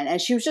Letterman, and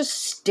she was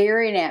just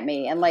staring at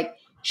me, and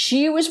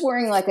she was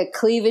wearing a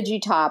cleavagey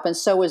top, and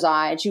so was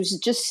I, and she was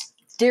just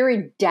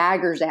staring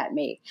daggers at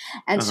me.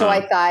 And so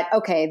I thought,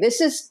 okay, this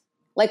is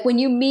when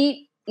you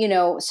meet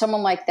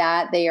someone like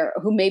that, they're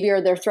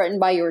threatened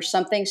by you or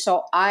something.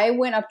 So I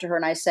went up to her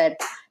and I said,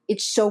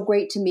 it's so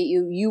great to meet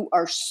you. You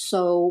are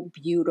so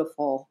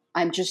beautiful.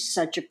 I'm just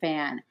such a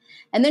fan.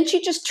 And then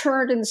she just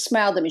turned and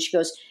smiled at me. She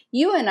goes,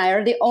 you and I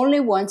are the only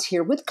ones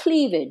here with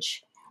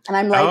cleavage. And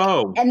I'm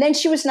like, and then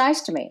she was nice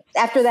to me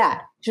after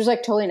that. She was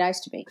totally nice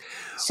to me.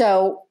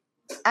 So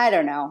I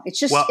don't know. It's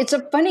just, it's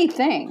a funny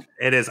thing.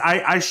 It is.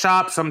 I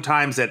shop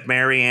sometimes at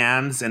Mary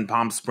Ann's in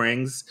Palm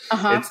Springs.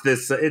 It's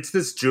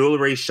this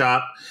jewelry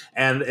shop,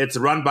 and it's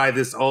run by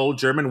this old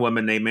German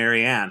woman named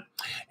Mary Ann.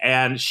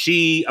 And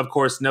she, of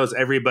course, knows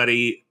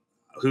everybody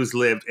who's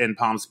lived in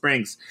Palm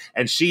Springs.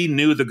 And she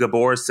knew the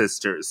Gabor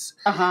sisters.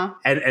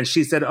 And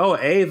she said, oh,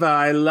 Ava,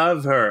 I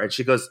love her. And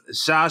she goes,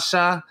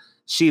 Sasha,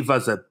 she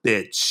was a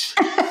bitch.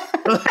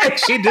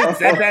 She just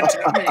said that to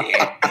me.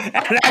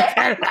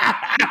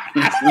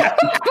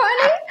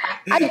 Funny.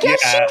 I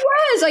guess she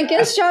was. I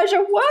guess Zsa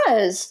Zsa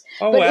was.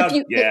 Oh, but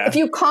if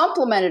you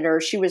complimented her,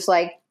 she was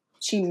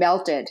she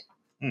melted.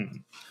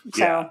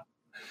 So.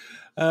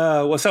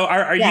 So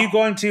are you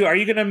going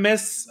to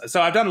miss?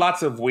 So I've done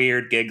lots of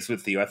weird gigs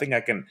with you. I think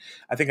I can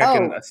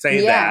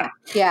say that.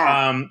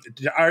 Yeah.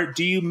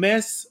 Do you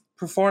miss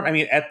perform? I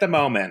mean, at the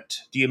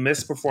moment, do you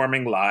miss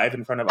performing live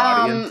in front of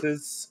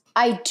audiences?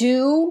 I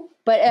do,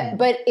 but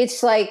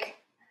it's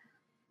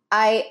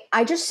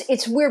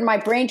it's weird. My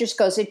brain just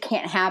goes, it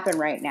can't happen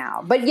right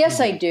now. But yes,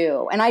 I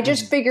do. And I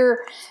just figure,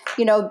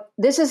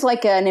 this is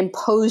an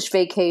imposed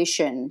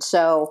vacation.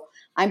 So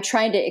I'm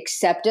trying to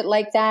accept it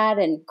like that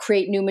and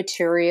create new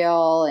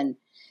material, and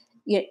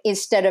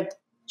instead of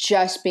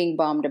just being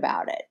bummed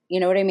about it. You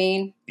know what I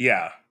mean?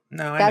 Yeah.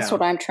 No, that's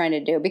what I'm trying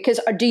to do. Because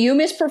do you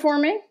miss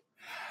performing?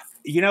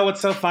 It's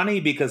so funny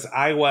because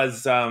I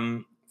was,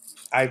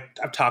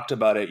 I've talked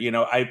about it.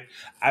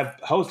 I've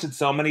hosted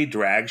so many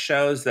drag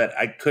shows that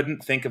I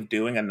couldn't think of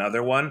doing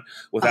another one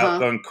without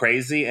going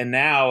crazy. And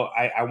now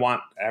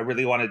I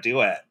really want to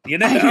do it.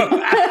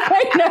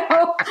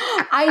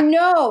 I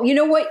know. You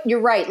know what?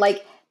 You're right.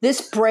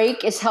 This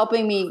break is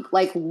helping me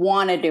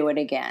want to do it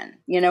again.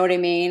 You know what I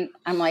mean?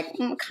 I'm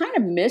kind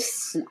of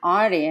miss an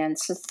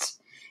audience. It's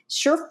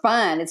sure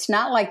fun. It's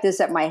not like this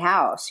at my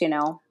house,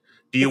 Do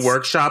you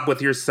workshop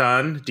with your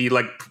son? Do you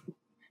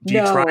Do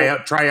you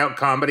try out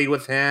comedy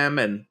with him?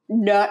 And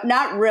no,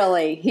 not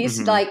really.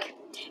 He's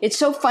it's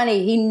so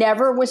funny. He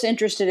never was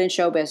interested in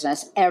show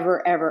business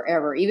ever, ever,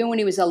 ever. Even when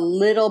he was a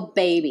little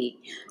baby,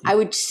 I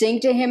would sing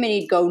to him and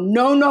he'd go,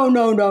 no, no,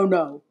 no, no,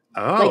 no.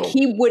 Oh.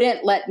 He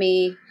wouldn't let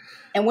me.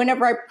 And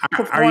whenever I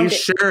performed,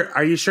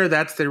 Are you sure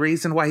that's the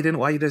reason why he didn't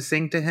want you to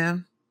sing to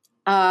him?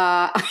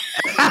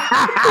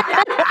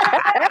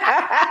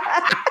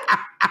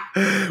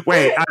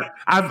 Wait,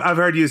 I've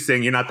heard you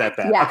sing. You're not that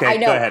bad. Yeah, okay, I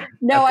know. Go ahead.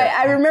 No, okay.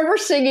 I remember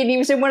singing. He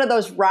was in one of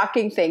those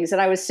rocking things, and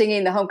I was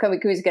singing "The Homecoming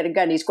Queen's Got a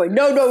Gun." He's going,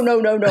 "No, no, no,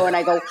 no, no," and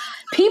I go,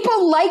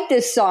 "People like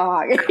this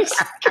song,"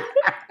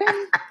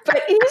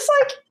 but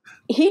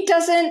he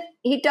doesn't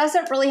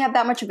really have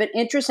that much of an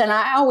interest. And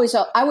I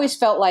always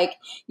felt like,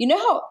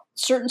 how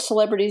certain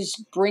celebrities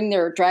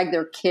drag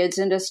their kids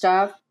into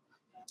stuff.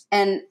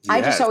 And yes.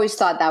 I just always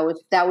thought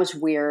that was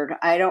weird.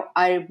 I don't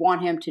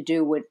want him to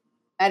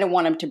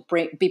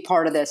be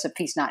part of this if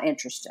he's not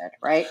interested.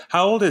 Right.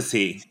 How old is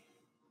he?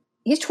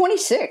 He's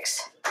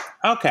 26.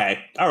 Okay.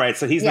 All right.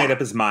 So he's made up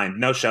his mind.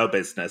 No show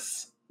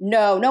business.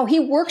 No. He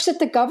works at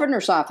the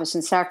governor's office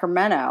in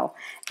Sacramento.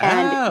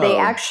 And they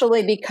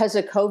actually, because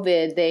of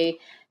COVID, they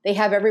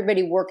have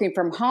everybody working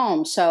from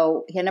home.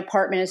 So he had an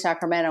apartment in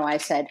Sacramento. I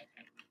said,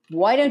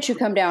 why don't you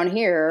come down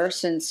here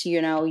since,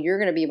 you're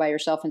going to be by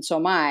yourself and so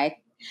am I.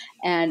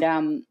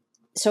 And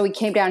so he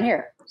came down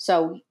here.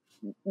 So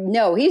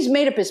no, he's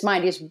made up his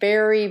mind. He's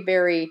very,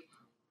 very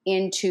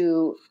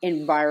into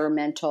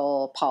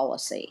environmental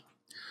policy.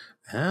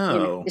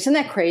 Oh. Isn't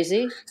that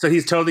crazy? So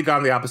he's totally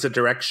gone the opposite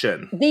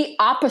direction. The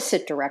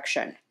opposite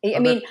direction. I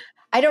mean,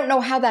 I don't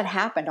know how that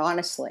happened,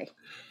 honestly.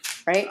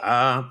 Right?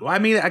 Well, I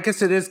mean, I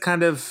guess it is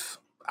kind of,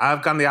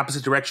 I've gone the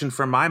opposite direction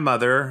from my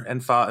mother,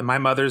 and my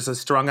mother's a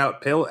strung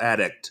out pill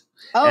addict.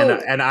 Oh.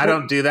 And I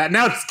don't do that.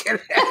 No, just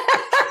kidding.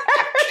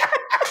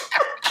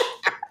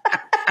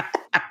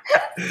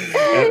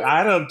 And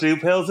I don't do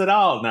pills at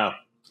all. No.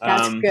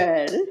 That's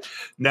good.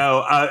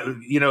 No,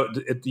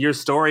 your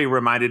story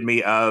reminded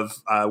me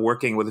of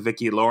working with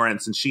Vicki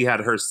Lawrence, and she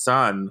had her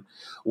son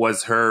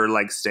was her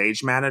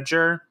stage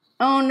manager.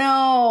 Oh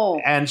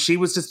no! And she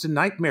was just a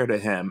nightmare to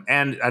him,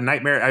 and a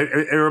nightmare.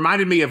 It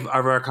reminded me of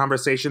our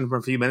conversation from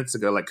a few minutes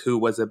ago, who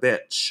was a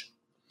bitch.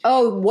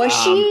 Oh, was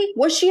she?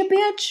 Was she a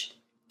bitch?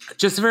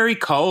 Just very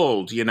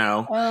cold,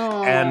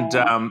 Oh.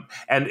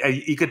 And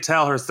you could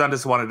tell her son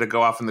just wanted to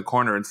go off in the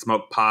corner and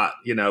smoke pot,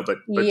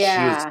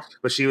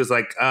 but she was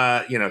like,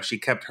 she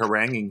kept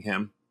haranguing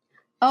him.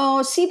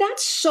 Oh, see,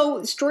 that's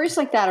stories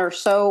like that they're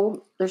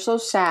so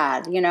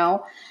sad,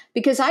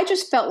 because I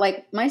just felt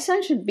like my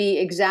son should be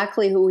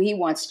exactly who he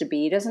wants to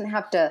be. He doesn't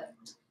have to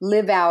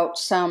live out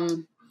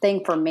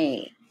something for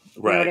me.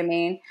 You know what I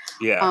mean?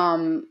 Yeah.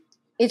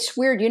 It's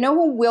weird. You know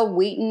who Will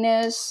Wheaton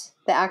is,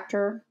 the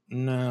actor?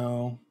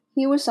 No.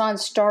 He was on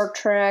Star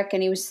Trek,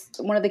 and he was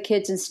one of the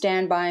kids in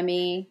Stand By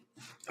Me.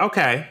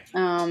 Okay.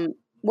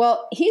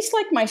 Well, he's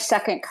like my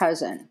second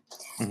cousin,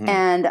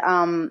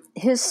 and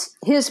his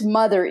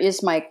mother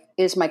is my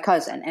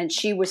cousin, and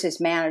she was his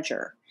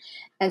manager,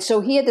 and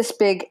so he had this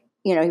big,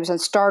 he was on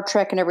Star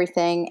Trek and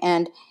everything,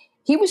 and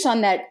he was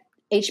on that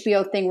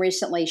HBO thing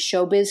recently,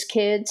 Showbiz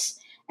Kids,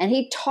 and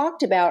he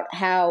talked about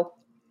how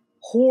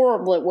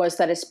horrible it was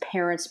that his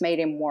parents made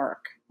him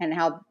work, and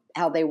how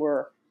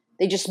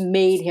they just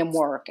made him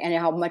work, and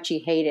how much he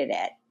hated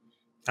it.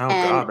 Oh,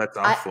 God, that's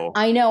awful.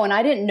 I know, and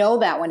I didn't know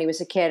that when he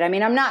was a kid. I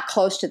mean, I'm not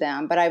close to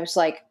them, but I was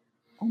like,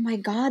 oh, my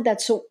God,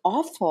 that's so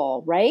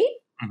awful, right?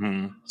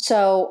 Mm-hmm.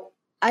 So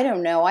I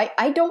don't know.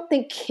 I don't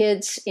think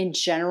kids in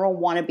general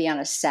want to be on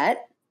a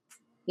set,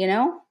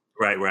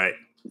 Right.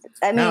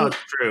 I mean, no, it's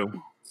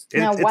true.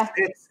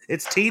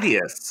 It's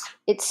tedious.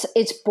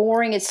 It's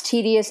boring. It's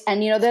tedious.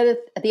 And,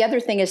 the other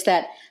thing is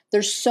that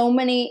there's so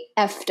many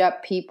effed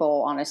up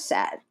people on a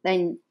set.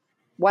 Then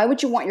why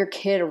would you want your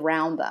kid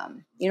around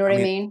them? You know what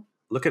I mean?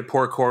 Look at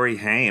poor Corey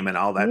Haim and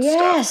all that stuff.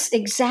 Yes,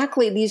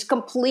 exactly. These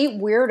complete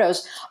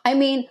weirdos. I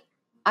mean,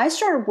 I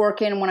started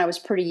working when I was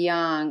pretty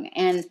young,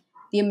 and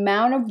the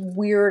amount of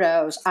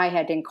weirdos I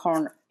had to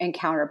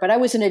encounter, but I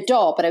was an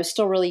adult, but I was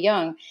still really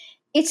young.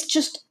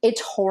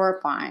 It's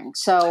horrifying.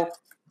 So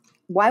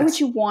why would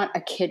you want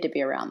a kid to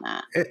be around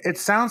that? It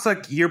sounds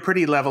like you're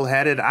pretty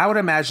level-headed. I would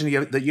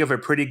imagine that you have a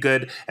pretty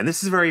good, and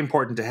this is very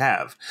important to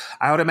have,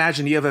 I would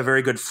imagine you have a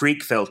very good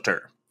freak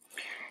filter.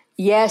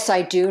 Yes,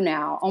 I do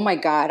now. Oh, my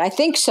God. I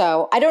think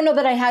so. I don't know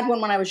that I had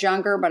one when I was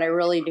younger, but I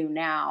really do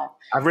now.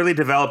 I've really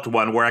developed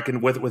one where I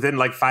can, within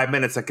 5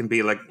 minutes, I can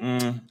be like,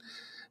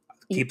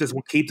 keep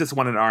this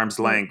one at arm's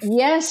length.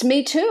 Yes,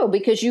 me too,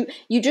 because you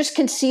just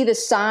can see the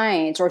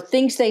signs or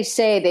things they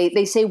say.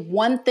 They say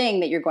one thing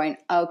that you're going,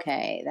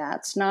 okay,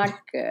 that's not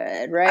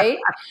good, right?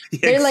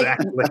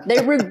 Exactly.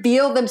 They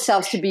reveal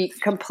themselves to be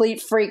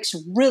complete freaks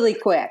really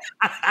quick.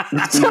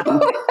 And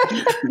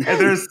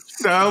there's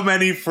so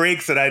many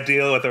freaks that I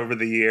deal with over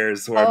the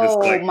years where I'm just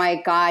like, oh my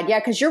God. Yeah,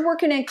 because you're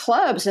working in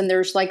clubs and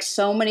there's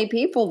so many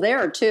people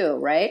there too,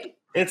 right?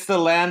 It's the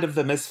land of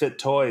the misfit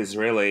toys,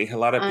 really. A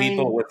lot of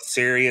people with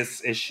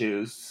serious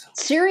issues.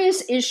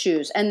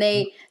 And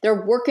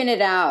they're working it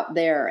out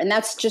there. And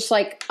that's just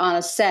like on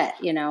a set,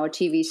 a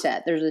TV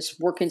set. They're just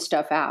working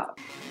stuff out.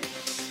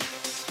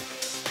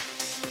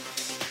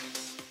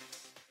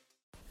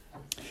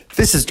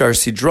 This is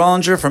Darcy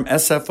Drollinger from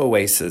SF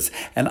Oasis,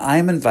 and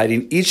I'm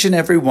inviting each and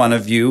every one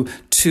of you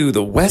to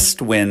the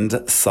West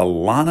Wind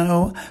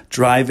Solano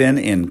Drive-In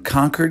in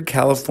Concord,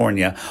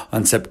 California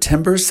on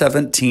September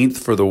 17th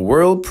for the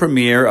world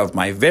premiere of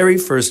my very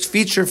first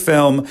feature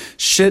film,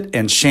 Shit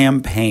and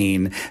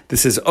Champagne.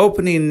 This is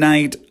opening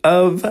night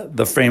of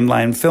the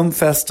Frameline Film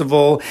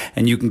Festival,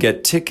 and you can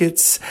get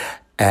tickets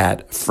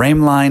at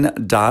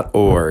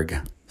frameline.org.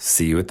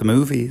 See you at the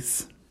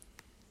movies.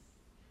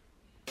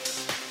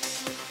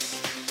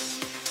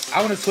 I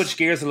want to switch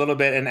gears a little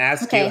bit and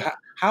ask you,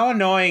 how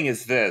annoying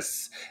is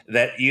this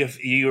that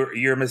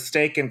you're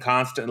mistaken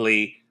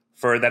constantly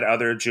for that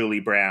other Julie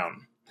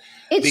Brown?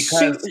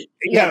 Because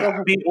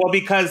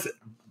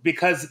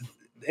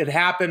it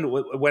happened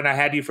when I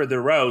had you for the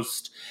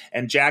roast,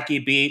 and Jackie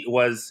Beat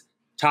was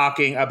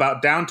talking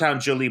about downtown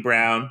Julie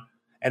Brown,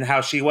 and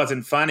how she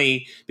wasn't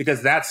funny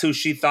because that's who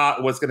she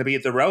thought was going to be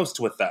at the roast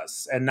with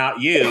us and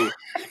not you.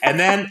 and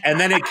then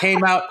it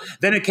came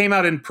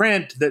out in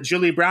print that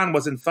Julie Brown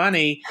wasn't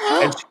funny,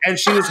 and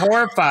she was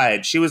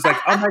horrified. She was like,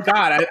 "Oh my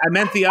God, I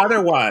meant the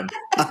other one."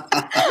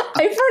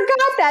 I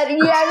forgot that.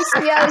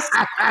 Yes,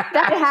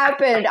 that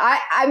happened.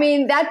 I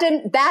mean, that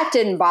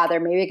didn't bother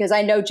me because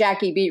I know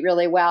Jackie Beat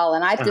really well,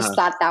 and I just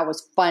thought that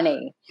was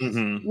funny.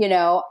 Mm-hmm. You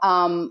know,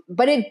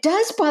 but it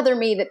does bother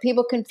me that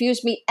people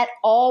confuse me at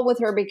all with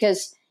her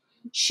because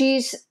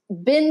she's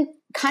been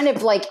kind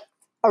of like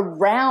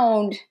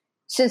around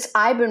since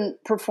I've been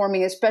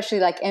performing, especially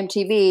like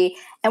MTV,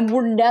 and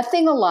we're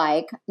nothing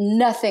alike.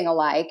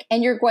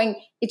 And you're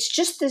going, it's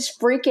just this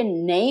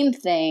freaking name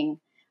thing,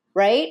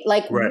 right?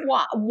 Like, right.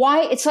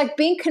 Why? It's like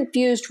being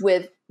confused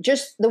with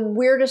just the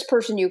weirdest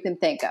person you can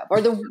think of,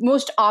 or the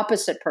most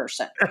opposite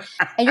person.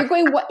 And you're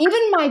going, what? Even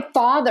my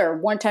father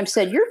one time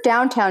said, "You're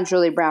downtown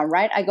Julie Brown,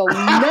 right?" I go, no.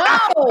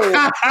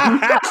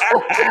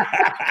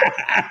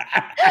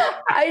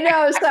 I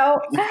know. So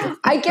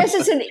I guess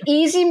it's an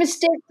easy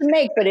mistake to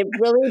make, but it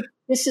really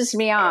pisses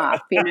me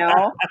off, you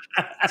know?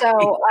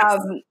 So,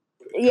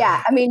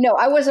 yeah, I mean, no,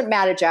 I wasn't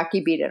mad at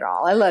Jackie Beat at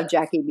all. I love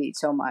Jackie Beat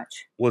so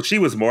much. Well, she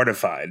was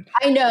mortified.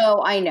 I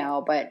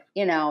know. But,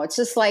 you know, it's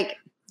just like,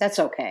 that's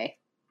okay.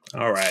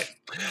 All right.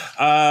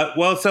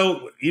 Well,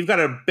 so you've got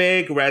a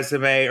big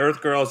resume. Earth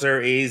Girls Are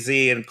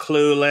Easy and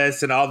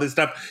Clueless and all this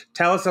stuff.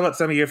 Tell us about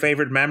some of your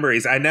favorite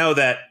memories. I know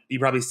that you're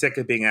probably sick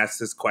of being asked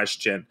this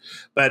question,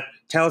 but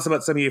tell us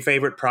about some of your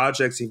favorite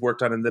projects you've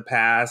worked on in the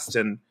past.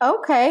 And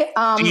okay.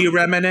 Do you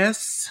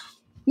reminisce?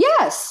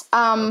 Yes.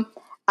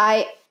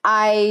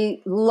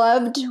 I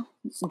loved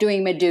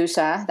doing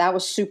Medusa. That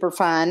was super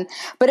fun,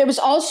 but it was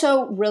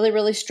also really,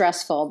 really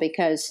stressful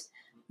because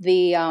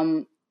the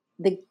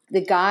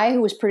guy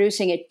who was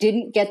producing it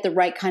didn't get the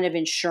right kind of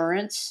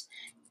insurance,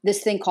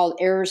 this thing called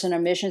errors and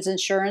omissions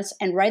insurance.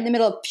 And right in the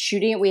middle of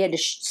shooting it, we had to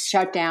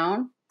shut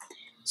down.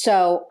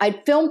 So I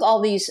filmed all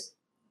these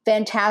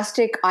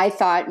fantastic, I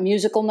thought,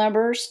 musical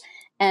numbers.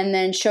 And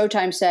then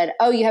Showtime said,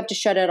 "Oh, you have to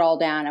shut it all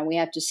down and we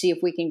have to see if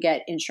we can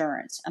get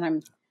insurance."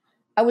 And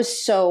I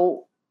was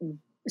so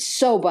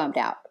bummed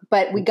out,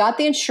 but we got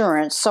the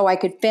insurance so I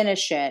could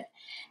finish it.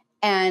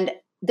 And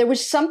there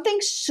was something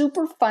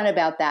super fun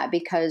about that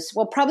because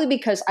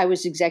I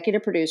was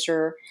executive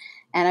producer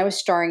and I was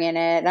starring in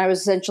it and I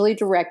was essentially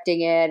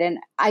directing it. And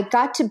it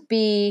got to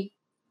be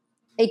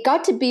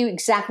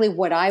exactly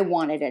what I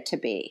wanted it to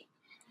be.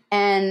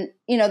 And,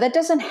 you know, that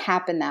doesn't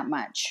happen that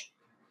much.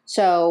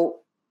 So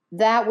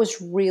that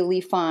was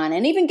really fun.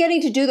 And even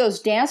getting to do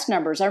those dance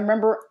numbers, I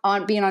remember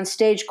being on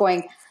stage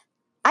going,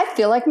 I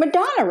feel like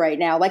Madonna right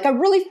now. Like I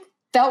really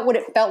felt what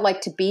it felt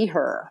like to be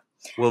her.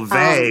 Well,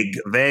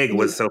 Vague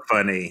was so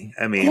funny.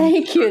 I mean,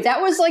 thank you.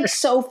 That was like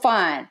so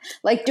fun.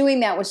 Like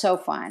doing that was so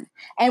fun.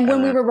 And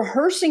when we were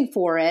rehearsing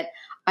for it,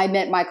 I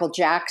met Michael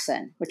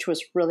Jackson, which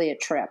was really a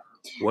trip.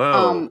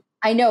 Whoa.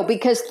 I know,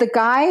 because the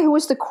guy who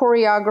was the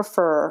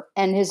choreographer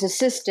and his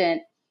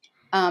assistant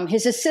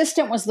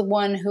was the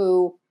one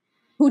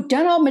who'd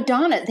done all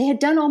Madonna. They had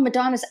done all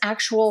Madonna's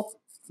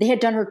they had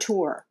done her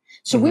tour.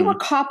 So we were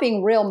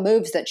copying real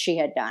moves that she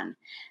had done.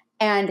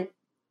 And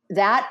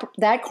that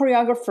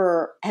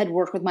choreographer had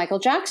worked with Michael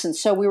Jackson.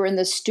 So we were in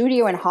the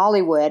studio in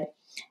Hollywood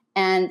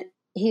and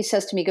he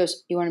says to me, he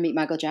goes, "You want to meet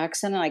Michael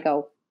Jackson?" And I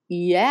go,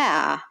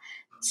 "Yeah."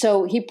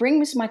 So he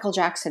brings Michael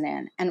Jackson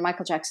in and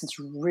Michael Jackson's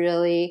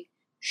really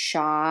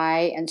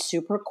shy and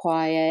super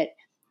quiet.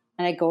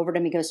 And I go over to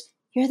him, he goes,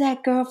 "You're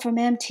that girl from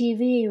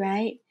MTV,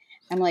 right?"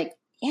 I'm like,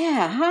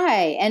 "Yeah,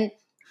 hi." And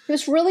he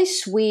was really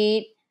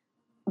sweet,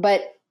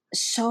 but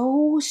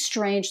so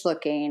strange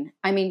looking.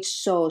 I mean,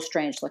 so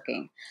strange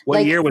looking.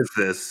 What year was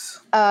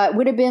this? It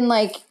would have been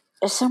like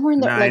somewhere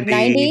in the 90. Like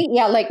 90.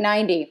 Yeah, like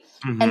 90.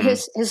 Mm-hmm. And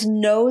his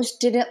nose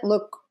didn't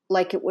look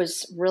like it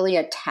was really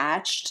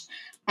attached.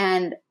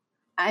 And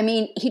I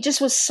mean, he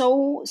just was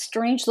so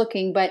strange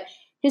looking, but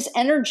his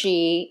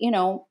energy, you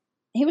know,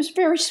 he was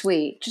very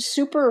sweet, just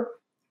super,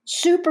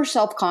 super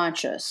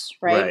self-conscious,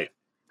 right?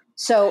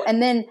 So,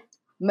 and then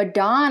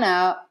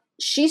Madonna,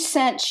 she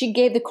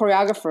gave the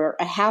choreographer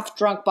a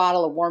half-drunk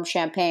bottle of warm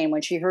champagne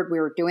when she heard we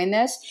were doing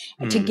this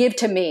to give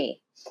to me.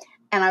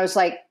 And I was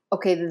like,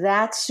 okay,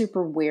 that's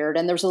super weird.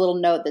 And there was a little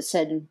note that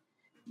said,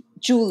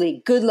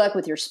 "Julie, good luck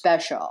with your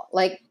special."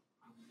 Like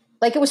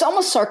it was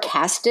almost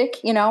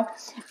sarcastic, you know?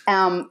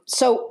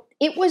 So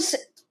it was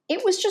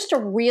just a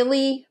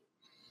really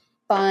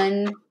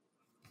fun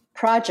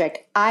project.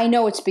 I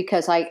know it's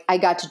because I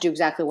got to do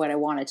exactly what I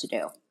wanted to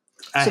do.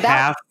 A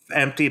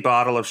half-empty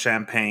bottle of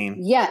champagne.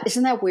 Yeah,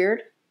 isn't that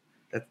weird?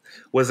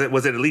 Was it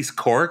at least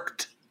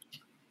corked?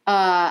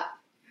 I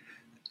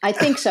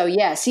think so.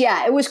 Yes,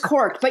 yeah, it was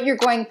corked. But you're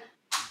going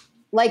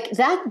like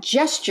that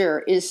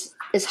gesture is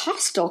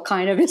hostile,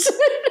 kind of, isn't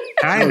it?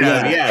 Kind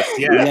of.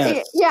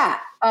 Yes. Yeah.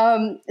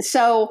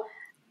 So,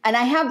 and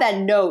I have that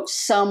note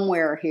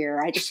somewhere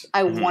here.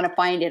 I want to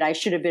find it. I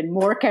should have been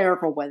more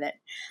careful with it.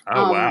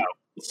 Oh wow!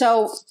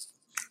 So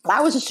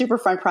that was a super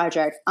fun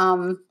project.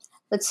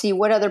 Let's see,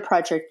 what other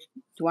project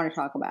you want to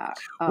talk about?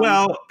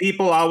 Well,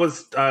 people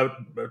always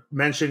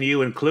mention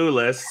you in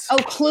Clueless. Oh,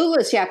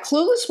 Clueless. Yeah.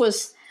 Clueless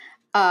was,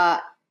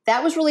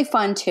 that was really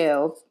fun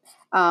too.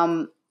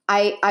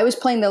 I was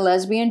playing the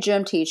lesbian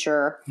gym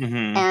teacher,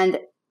 and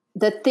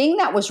the thing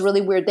that was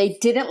really weird, they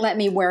didn't let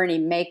me wear any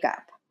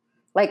makeup.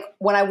 Like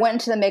when I went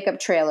into the makeup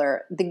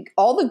trailer,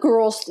 all the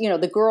girls,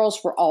 the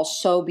girls were all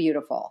so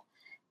beautiful.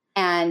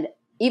 And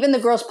even the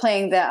girls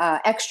playing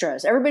the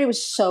extras, everybody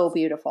was so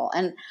beautiful.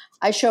 And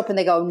I show up and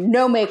they go,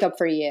 no makeup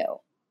for you.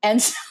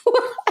 And so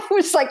I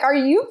was like, are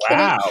you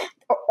kidding? Wow.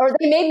 Or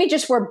they made me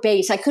just wear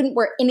base. I couldn't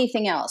wear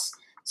anything else.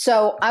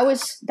 So that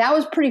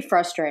was pretty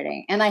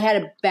frustrating. And I had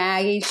a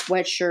baggy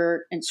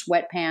sweatshirt and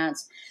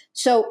sweatpants.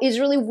 So it's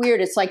really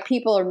weird. It's like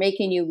people are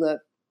making you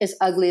look as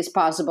ugly as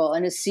possible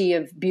in a sea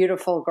of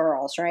beautiful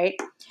girls, right?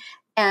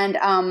 And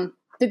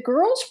the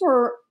girls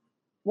were,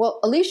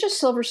 Alicia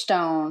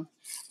Silverstone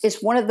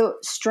is one of the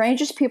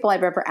strangest people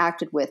I've ever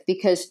acted with,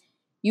 because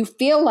you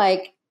feel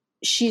like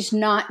she's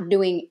not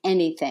doing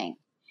anything.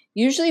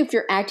 Usually if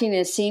you're acting in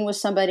a scene with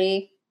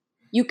somebody,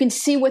 you can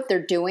see what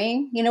they're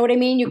doing. You know what I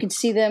mean? You can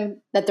see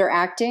them, that they're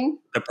acting.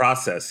 The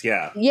process,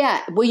 yeah.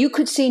 Yeah. Well, you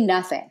could see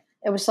nothing.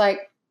 It was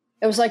like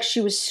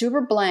she was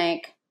super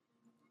blank.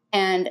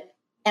 And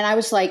I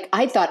was like,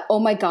 I thought, oh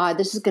my God,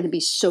 this is going to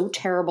be so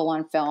terrible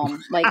on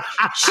film. Like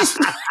she's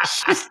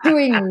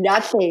doing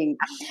nothing.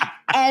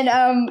 And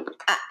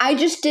I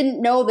just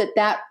didn't know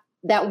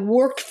that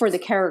worked for the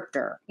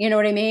character. You know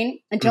what I mean?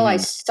 Until I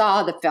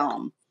saw the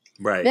film.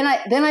 Right.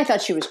 Then I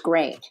thought she was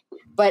great.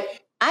 But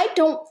I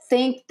don't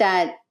think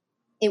that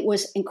it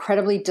was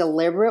incredibly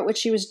deliberate what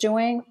she was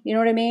doing. You know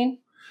what I mean?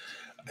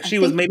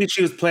 Maybe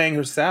she was playing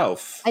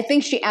herself. I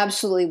think she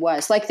absolutely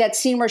was. Like that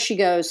scene where she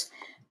goes,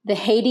 the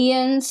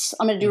Haitians,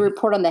 I'm going to do a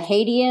report on the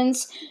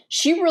Haitians.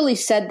 She really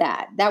said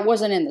that. That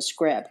wasn't in the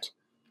script.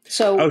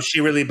 So,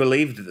 she really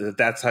believed that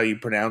that's how you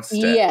pronounced it.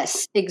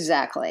 Yes,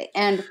 exactly.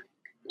 And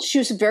she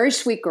was a very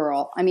sweet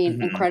girl. I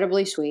mean,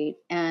 incredibly sweet.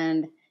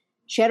 And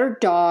she had her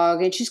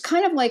dog, and she's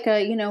kind of like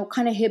a,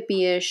 kind of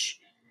hippie-ish.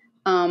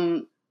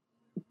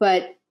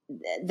 But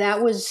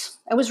it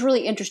was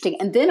really interesting.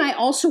 And then I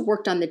also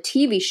worked on the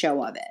TV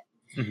show of it.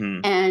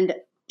 And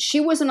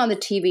she wasn't on the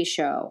TV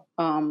show.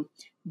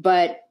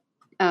 But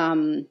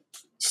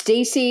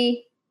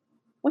Stacey,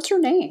 what's her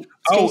name?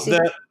 Stacey?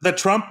 The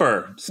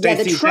Trumper.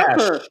 Stacey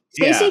Dash.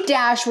 Stacey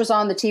Dash was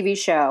on the TV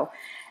show,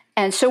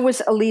 and so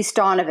was Elise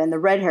Donovan, the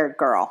red-haired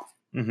girl.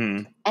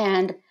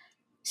 And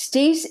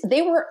Stacey,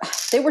 they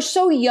were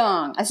so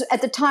young.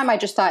 At the time, I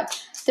just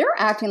thought they're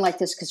acting like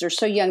this because they're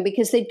so young.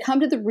 Because they'd come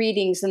to the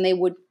readings and they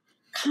would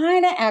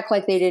kind of act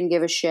like they didn't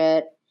give a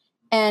shit.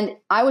 And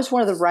I was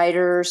one of the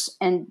writers,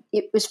 and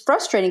it was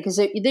frustrating because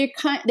they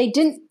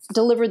didn't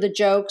deliver the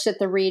jokes at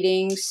the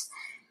readings,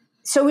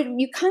 so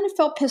you kind of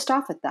felt pissed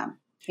off at them.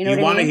 You know,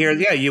 you want to hear,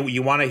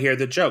 you want to hear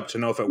the joke to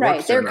know if it works.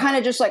 Right? They're kind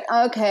of just like,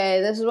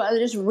 okay, this is what they're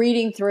just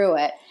reading through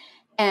it.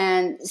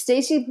 And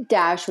Stacey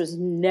Dash was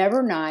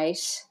never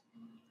nice.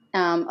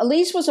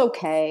 Elise was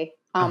okay.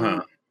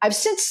 I've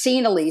since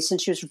seen Elise, and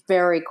she was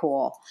very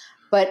cool.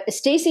 But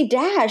Stacey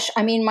Dash,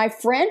 I mean, my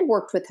friend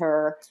worked with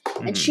her,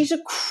 and she's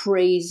a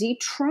crazy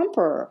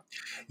Trumper.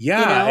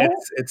 Yeah,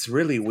 it's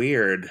really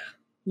weird.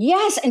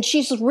 Yes, and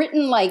she's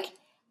written like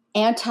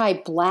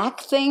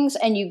anti-black things,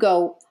 and you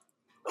go,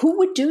 who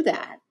would do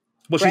that?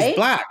 Well, right? She's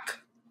black.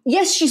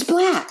 Yes, she's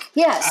black.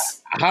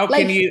 Yes. How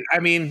can you? I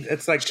mean,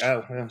 it's like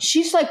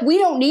she's like, we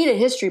don't need a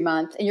history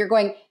month, and you're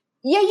going,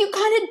 yeah, you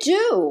kind of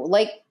do.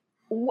 Like,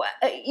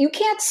 you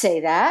can't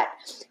say that.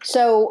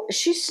 So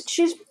she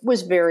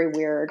was very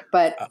weird,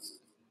 but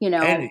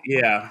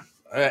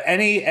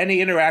any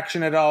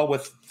interaction at all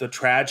with the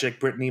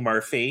tragic Brittany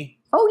Murphy?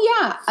 Oh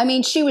yeah, I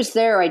mean, she was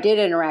there. I did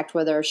interact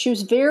with her. She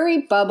was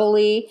very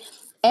bubbly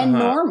and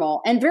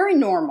normal, and very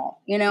normal.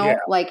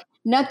 Like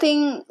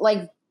nothing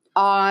like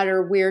odd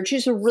or weird.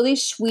 She's a really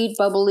sweet,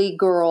 bubbly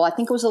girl. I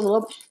think she was a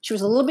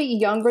little bit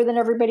younger than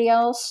everybody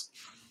else,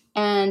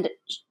 and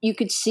you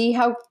could see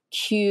how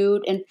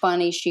cute and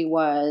funny she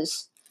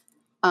was.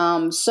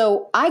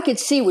 So I could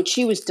see what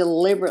she was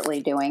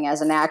deliberately doing as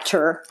an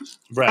actor.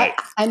 Right.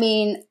 I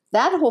mean,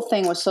 that whole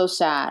thing was so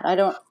sad.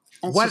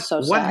 What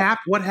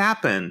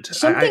happened?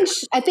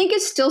 I think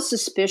it's still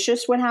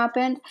suspicious what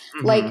happened.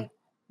 Like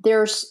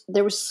there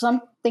was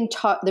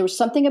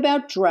something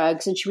about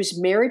drugs, and she was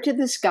married to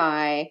this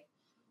guy,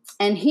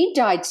 and he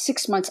died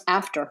 6 months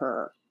after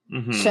her.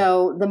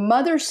 So the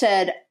mother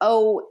said,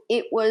 "Oh,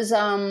 it was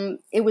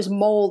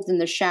mold in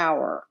the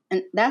shower,"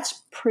 and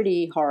that's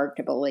pretty hard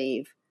to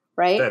believe,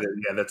 right?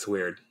 That's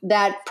weird.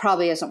 That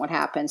probably isn't what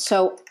happened.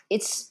 So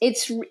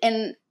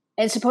and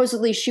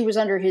supposedly she was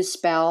under his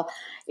spell.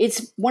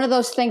 It's one of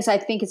those things. I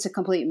think it's a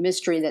complete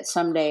mystery that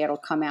someday it'll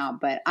come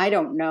out, but I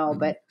don't know.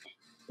 But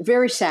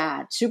very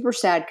sad, super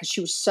sad, because she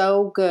was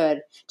so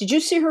good. Did you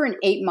see her in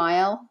 8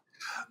 Mile?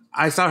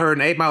 I saw her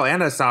in 8 Mile,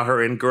 and I saw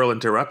her in Girl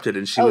Interrupted,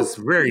 and she was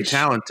very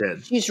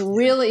talented. She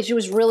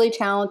was really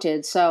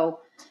talented. So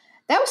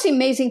that was the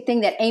amazing thing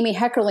that Amy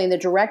Heckerling, the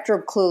director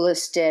of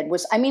Clueless, did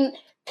was, I mean,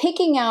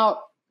 picking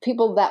out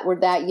people that were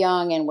that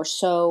young and were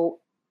so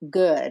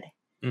good.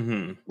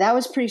 Mm-hmm. That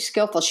was pretty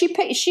skillful.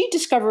 She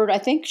discovered, I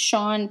think,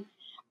 Sean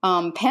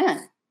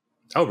Penn.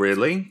 Oh,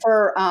 really?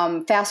 For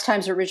Fast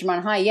Times at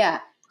Ridgemont High, yeah.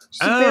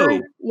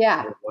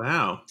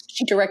 Wow.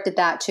 She directed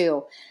that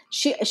too.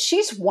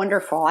 She's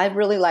wonderful. I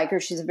really like her.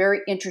 She's a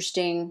very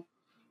interesting,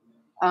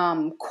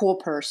 cool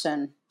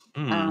person.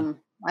 I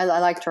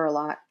liked her a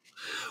lot.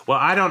 Well,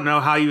 I don't know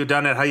how you've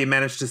done it, how you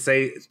managed to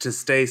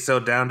stay so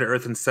down to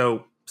earth and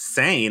so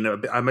sane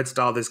amidst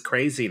all this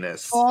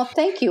craziness. Well,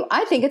 thank you.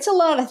 I think it's a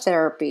lot of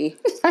therapy.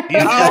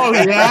 Oh,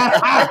 yeah.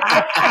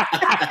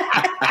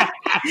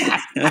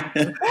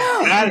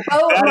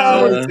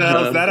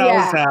 that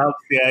always helps.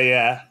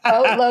 Yeah.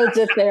 Boatloads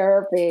of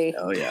therapy.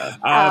 Oh,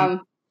 yeah.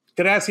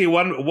 Could I ask you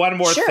one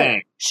more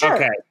thing? Sure.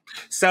 Okay.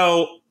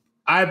 So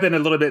I've been a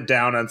little bit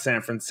down on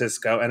San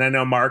Francisco, and I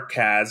know Mark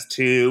has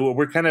too.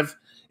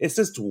 It's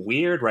just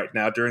weird right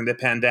now during the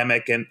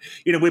pandemic. And,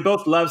 we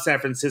both love San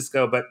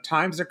Francisco, but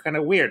times are kind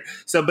of weird.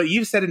 So, but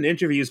you've said in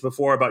interviews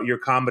before about your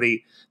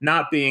comedy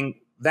not being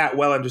that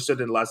well understood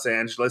in Los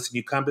Angeles, and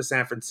you come to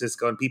San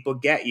Francisco and people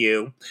get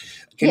you.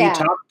 Can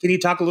you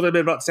talk a little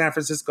bit about San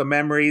Francisco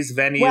memories,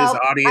 venues,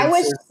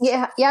 audiences?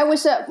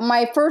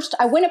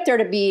 I went up there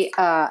to be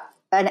an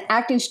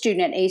acting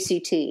student at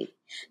ACT.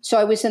 So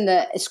I was in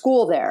the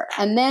school there.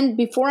 And then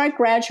before I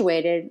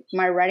graduated,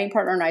 my writing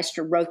partner and I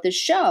wrote this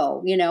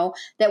show,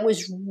 that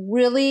was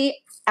really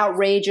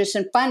outrageous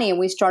and funny. And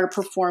we started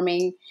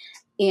performing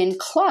in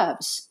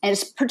clubs. And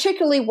it's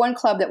particularly one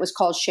club that was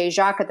called Chez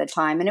Jacques at the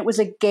time. And it was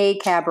a gay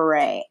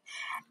cabaret.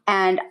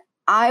 And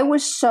I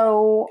was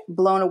so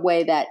blown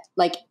away that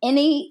like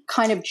any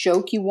kind of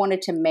joke you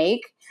wanted to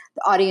make,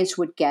 the audience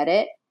would get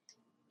it.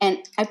 And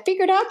I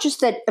figured out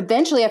just that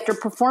eventually after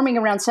performing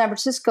around San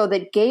Francisco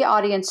that gay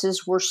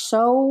audiences were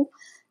so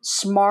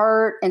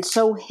smart and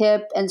so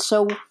hip and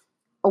so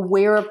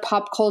aware of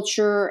pop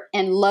culture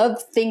and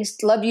love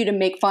you to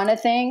make fun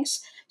of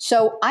things.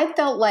 So I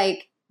felt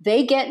like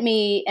they get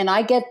me and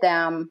I get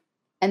them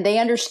and they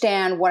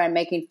understand what I'm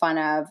making fun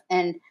of.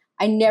 And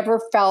I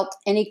never felt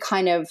any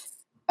kind of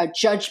a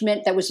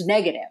judgment that was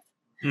negative.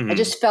 Mm-hmm.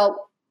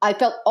 I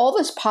felt all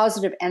this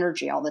positive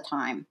energy all the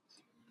time,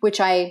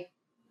 which I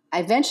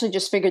eventually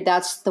just figured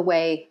that's the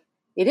way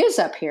it is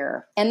up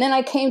here. And then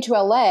I came to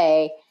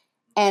LA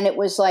and it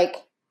was like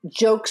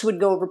jokes would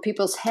go over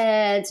people's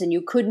heads and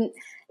it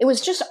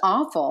was just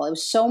awful. It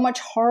was so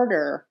much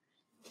harder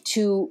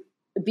to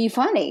be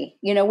funny,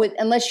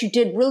 unless you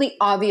did really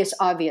obvious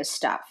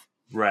stuff.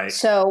 Right.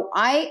 So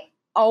I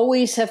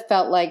always have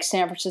felt like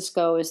San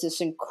Francisco is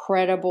this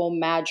incredible,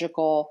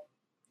 magical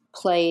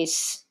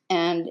place.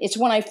 And it's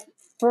when it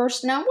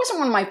wasn't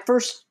one of my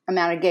first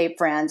amount of gay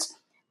friends,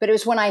 but it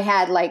was when I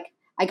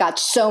got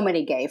so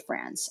many gay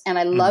friends and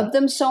I loved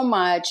them so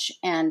much.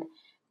 And,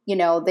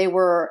 they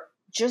were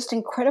just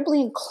incredibly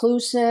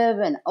inclusive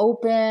and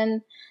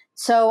open.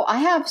 So I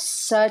have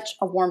such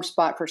a warm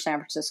spot for San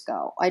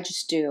Francisco. I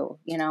just do,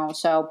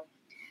 so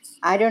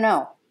I don't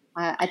know.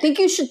 I think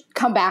you should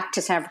come back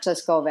to San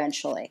Francisco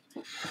eventually.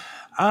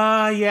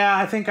 Yeah,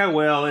 I think I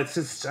will. It's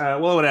just,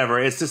 whatever.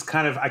 It's just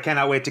kind of, I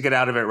cannot wait to get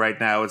out of it right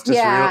now. It's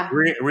just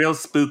real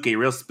spooky.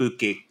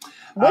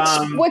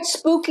 What's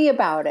spooky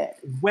about it?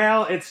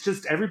 Well, it's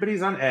just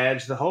everybody's on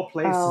edge. The whole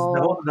place,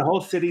 the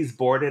whole city's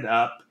boarded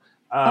up.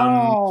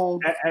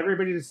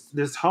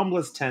 There's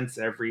homeless tents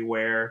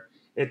everywhere.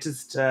 It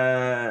just,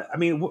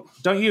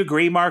 don't you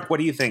agree, Mark? What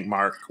do you think,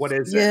 Mark? What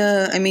is it?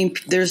 Yeah,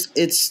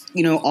 it's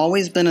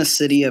always been a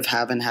city of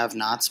have and have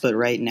nots, but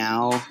right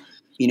now,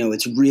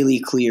 it's really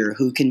clear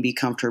who can be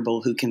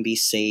comfortable, who can be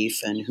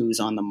safe, and who's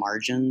on the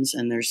margins.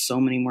 And there's so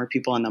many more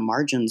people on the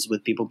margins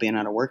with people being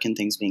out of work and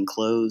things being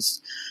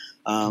closed.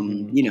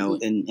 And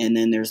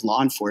then there's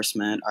law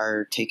enforcement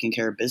are taking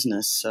care of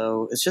business.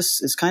 So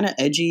it's kind of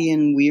edgy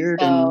and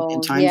weird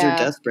and times are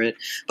desperate.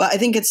 But I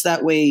think it's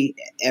that way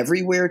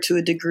everywhere to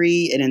a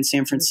degree. And in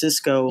San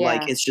Francisco,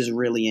 it's just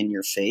really in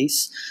your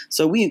face.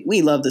 So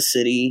we love the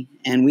city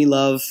and we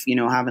love,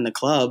 having the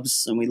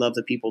clubs and we love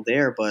the people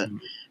there. But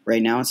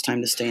right now it's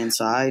time to stay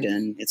inside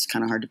and it's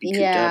kind of hard to be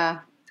cooped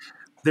up.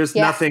 There's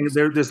nothing.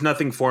 There's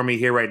nothing for me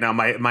here right now.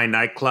 My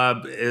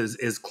nightclub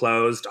is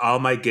closed. All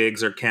my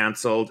gigs are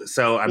canceled.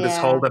 So I'm just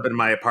holed up in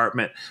my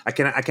apartment. I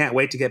can't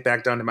wait to get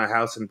back down to my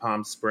house in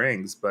Palm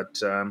Springs.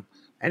 But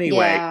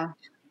anyway,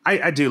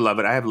 I do love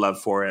it. I have love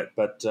for it.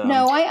 But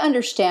no, I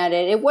understand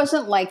it. It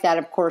wasn't like that,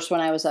 of course, when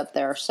I was up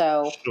there.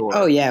 So sure.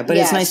 Oh yeah, but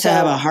it's nice to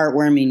have a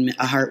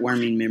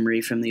heartwarming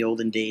memory from the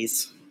olden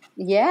days.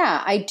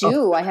 Yeah, I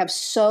do. I have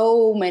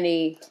so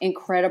many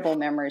incredible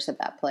memories of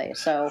that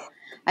place. So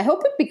I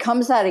hope it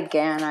becomes that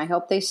again. I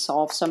hope they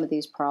solve some of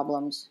these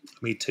problems.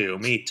 Me too.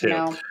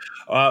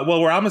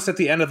 Well, we're almost at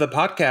the end of the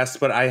podcast,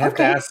 but I have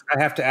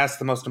to ask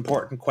the most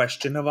important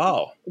question of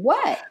all.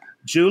 What?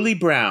 Julie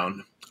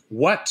Brown,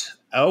 what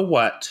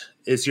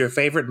is your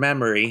favorite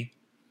memory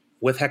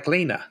with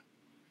Heklina?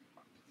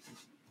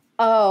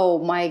 Oh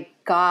my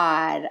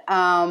God.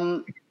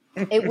 I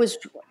think it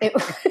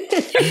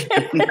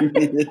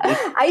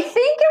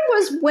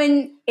was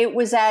when it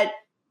was at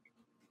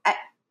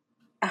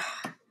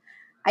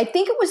I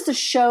think it was the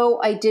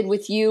show I did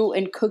with you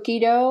and Cookie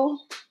Dough.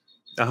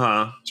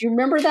 Uh-huh. Do you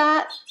remember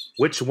that?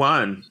 Which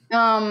one?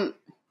 The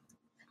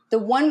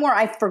one where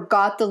I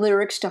forgot the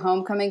lyrics to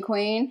Homecoming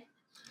Queen.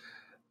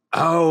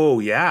 Oh,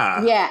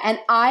 yeah. Yeah, and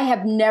I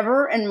have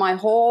never in my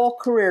whole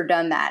career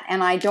done that,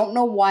 and I don't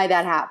know why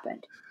that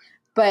happened.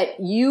 But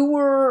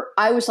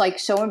I was like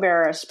so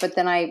embarrassed, but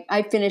then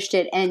I finished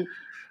it, and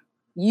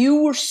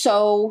you were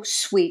so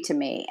sweet to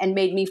me and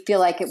made me feel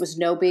like it was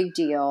no big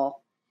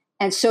deal.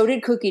 And so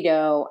did Cookie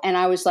Dough, and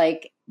I was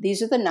like,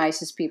 these are the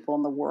nicest people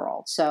in the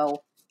world.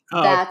 So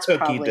that's Cookie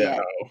probably Dough.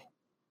 it.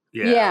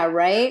 Yeah,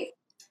 right?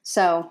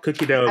 So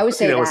Cookie Dough, I would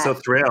say was so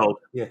thrilled.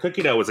 Yeah,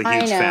 Cookie Dough was a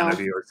huge fan of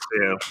yours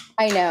too.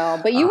 I know,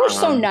 but you were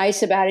so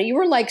nice about it. You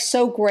were like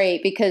so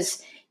great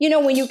because,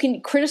 when you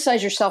can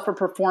criticize yourself for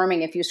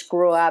performing if you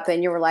screw up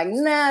and you were like,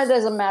 nah, it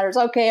doesn't matter. It's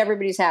okay.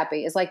 Everybody's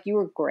happy. It's like you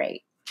were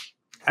great.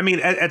 I mean,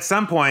 at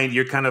some point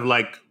you're kind of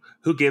like,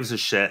 who gives a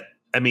shit?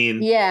 I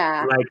mean,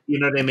 yeah, like, you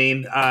know what I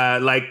mean?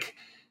 Like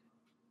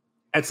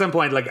at some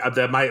point, like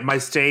my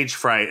stage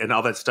fright and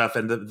all that stuff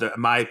and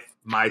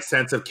my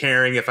sense of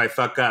caring if I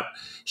fuck up.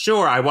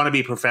 Sure, I want to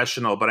be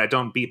professional, but I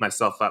don't beat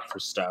myself up for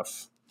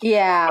stuff.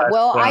 Yeah,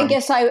 well, I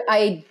guess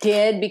I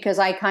did because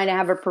I kind of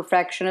have a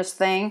perfectionist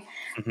thing,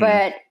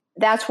 but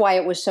that's why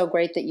it was so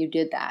great that you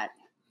did that.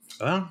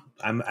 Well,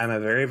 I'm a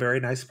very, very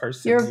nice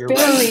person. You're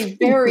very,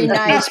 very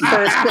nice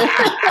person.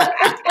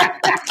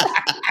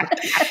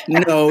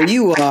 No,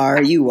 you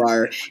are.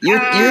 You're too,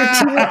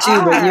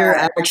 but you're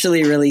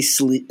actually really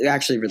sweet.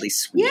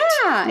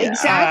 Yeah,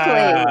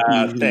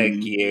 exactly.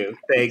 Thank you.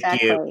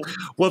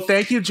 Well,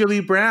 thank you,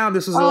 Julie Brown.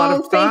 This was a lot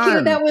of fun. Thank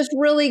you. That was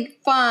really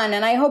fun,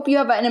 and I hope you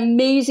have an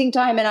amazing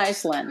time in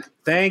Iceland.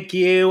 Thank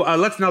you.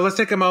 Let's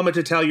take a moment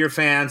to tell your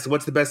fans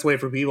what's the best way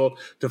for people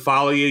to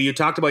follow you. You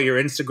talked about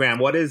your Instagram.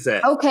 What is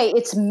it? Okay,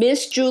 it's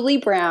Miss Julie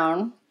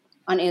Brown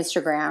on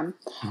Instagram.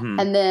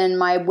 And then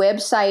my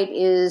website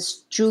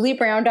is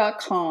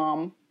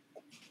juliebrown.com.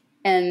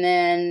 And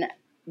then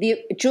the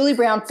Julie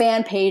Brown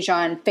fan page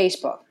on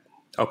Facebook.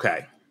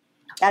 Okay.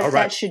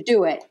 That should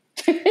do it.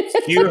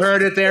 You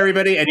heard it there,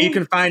 everybody. And you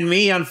can find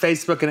me on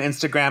Facebook and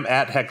Instagram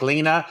at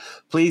Heklina.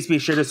 Please be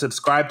sure to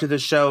subscribe to the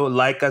show,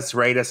 like us,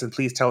 rate us, and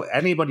please tell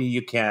anybody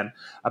you can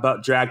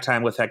about Drag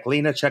Time with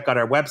Heklina. Check out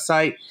our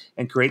website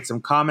and create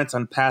some comments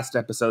on past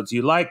episodes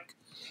you liked.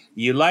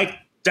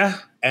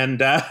 And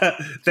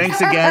thanks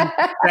again.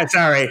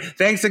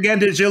 Thanks again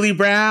to Julie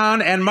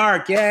Brown and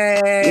Mark. Yay!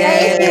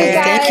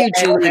 Thank you,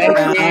 Julie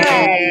Brown.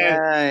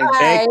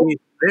 Thank you.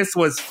 This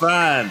was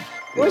fun.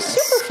 It was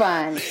super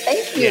fun.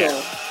 Thank you.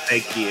 Yeah,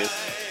 thank you.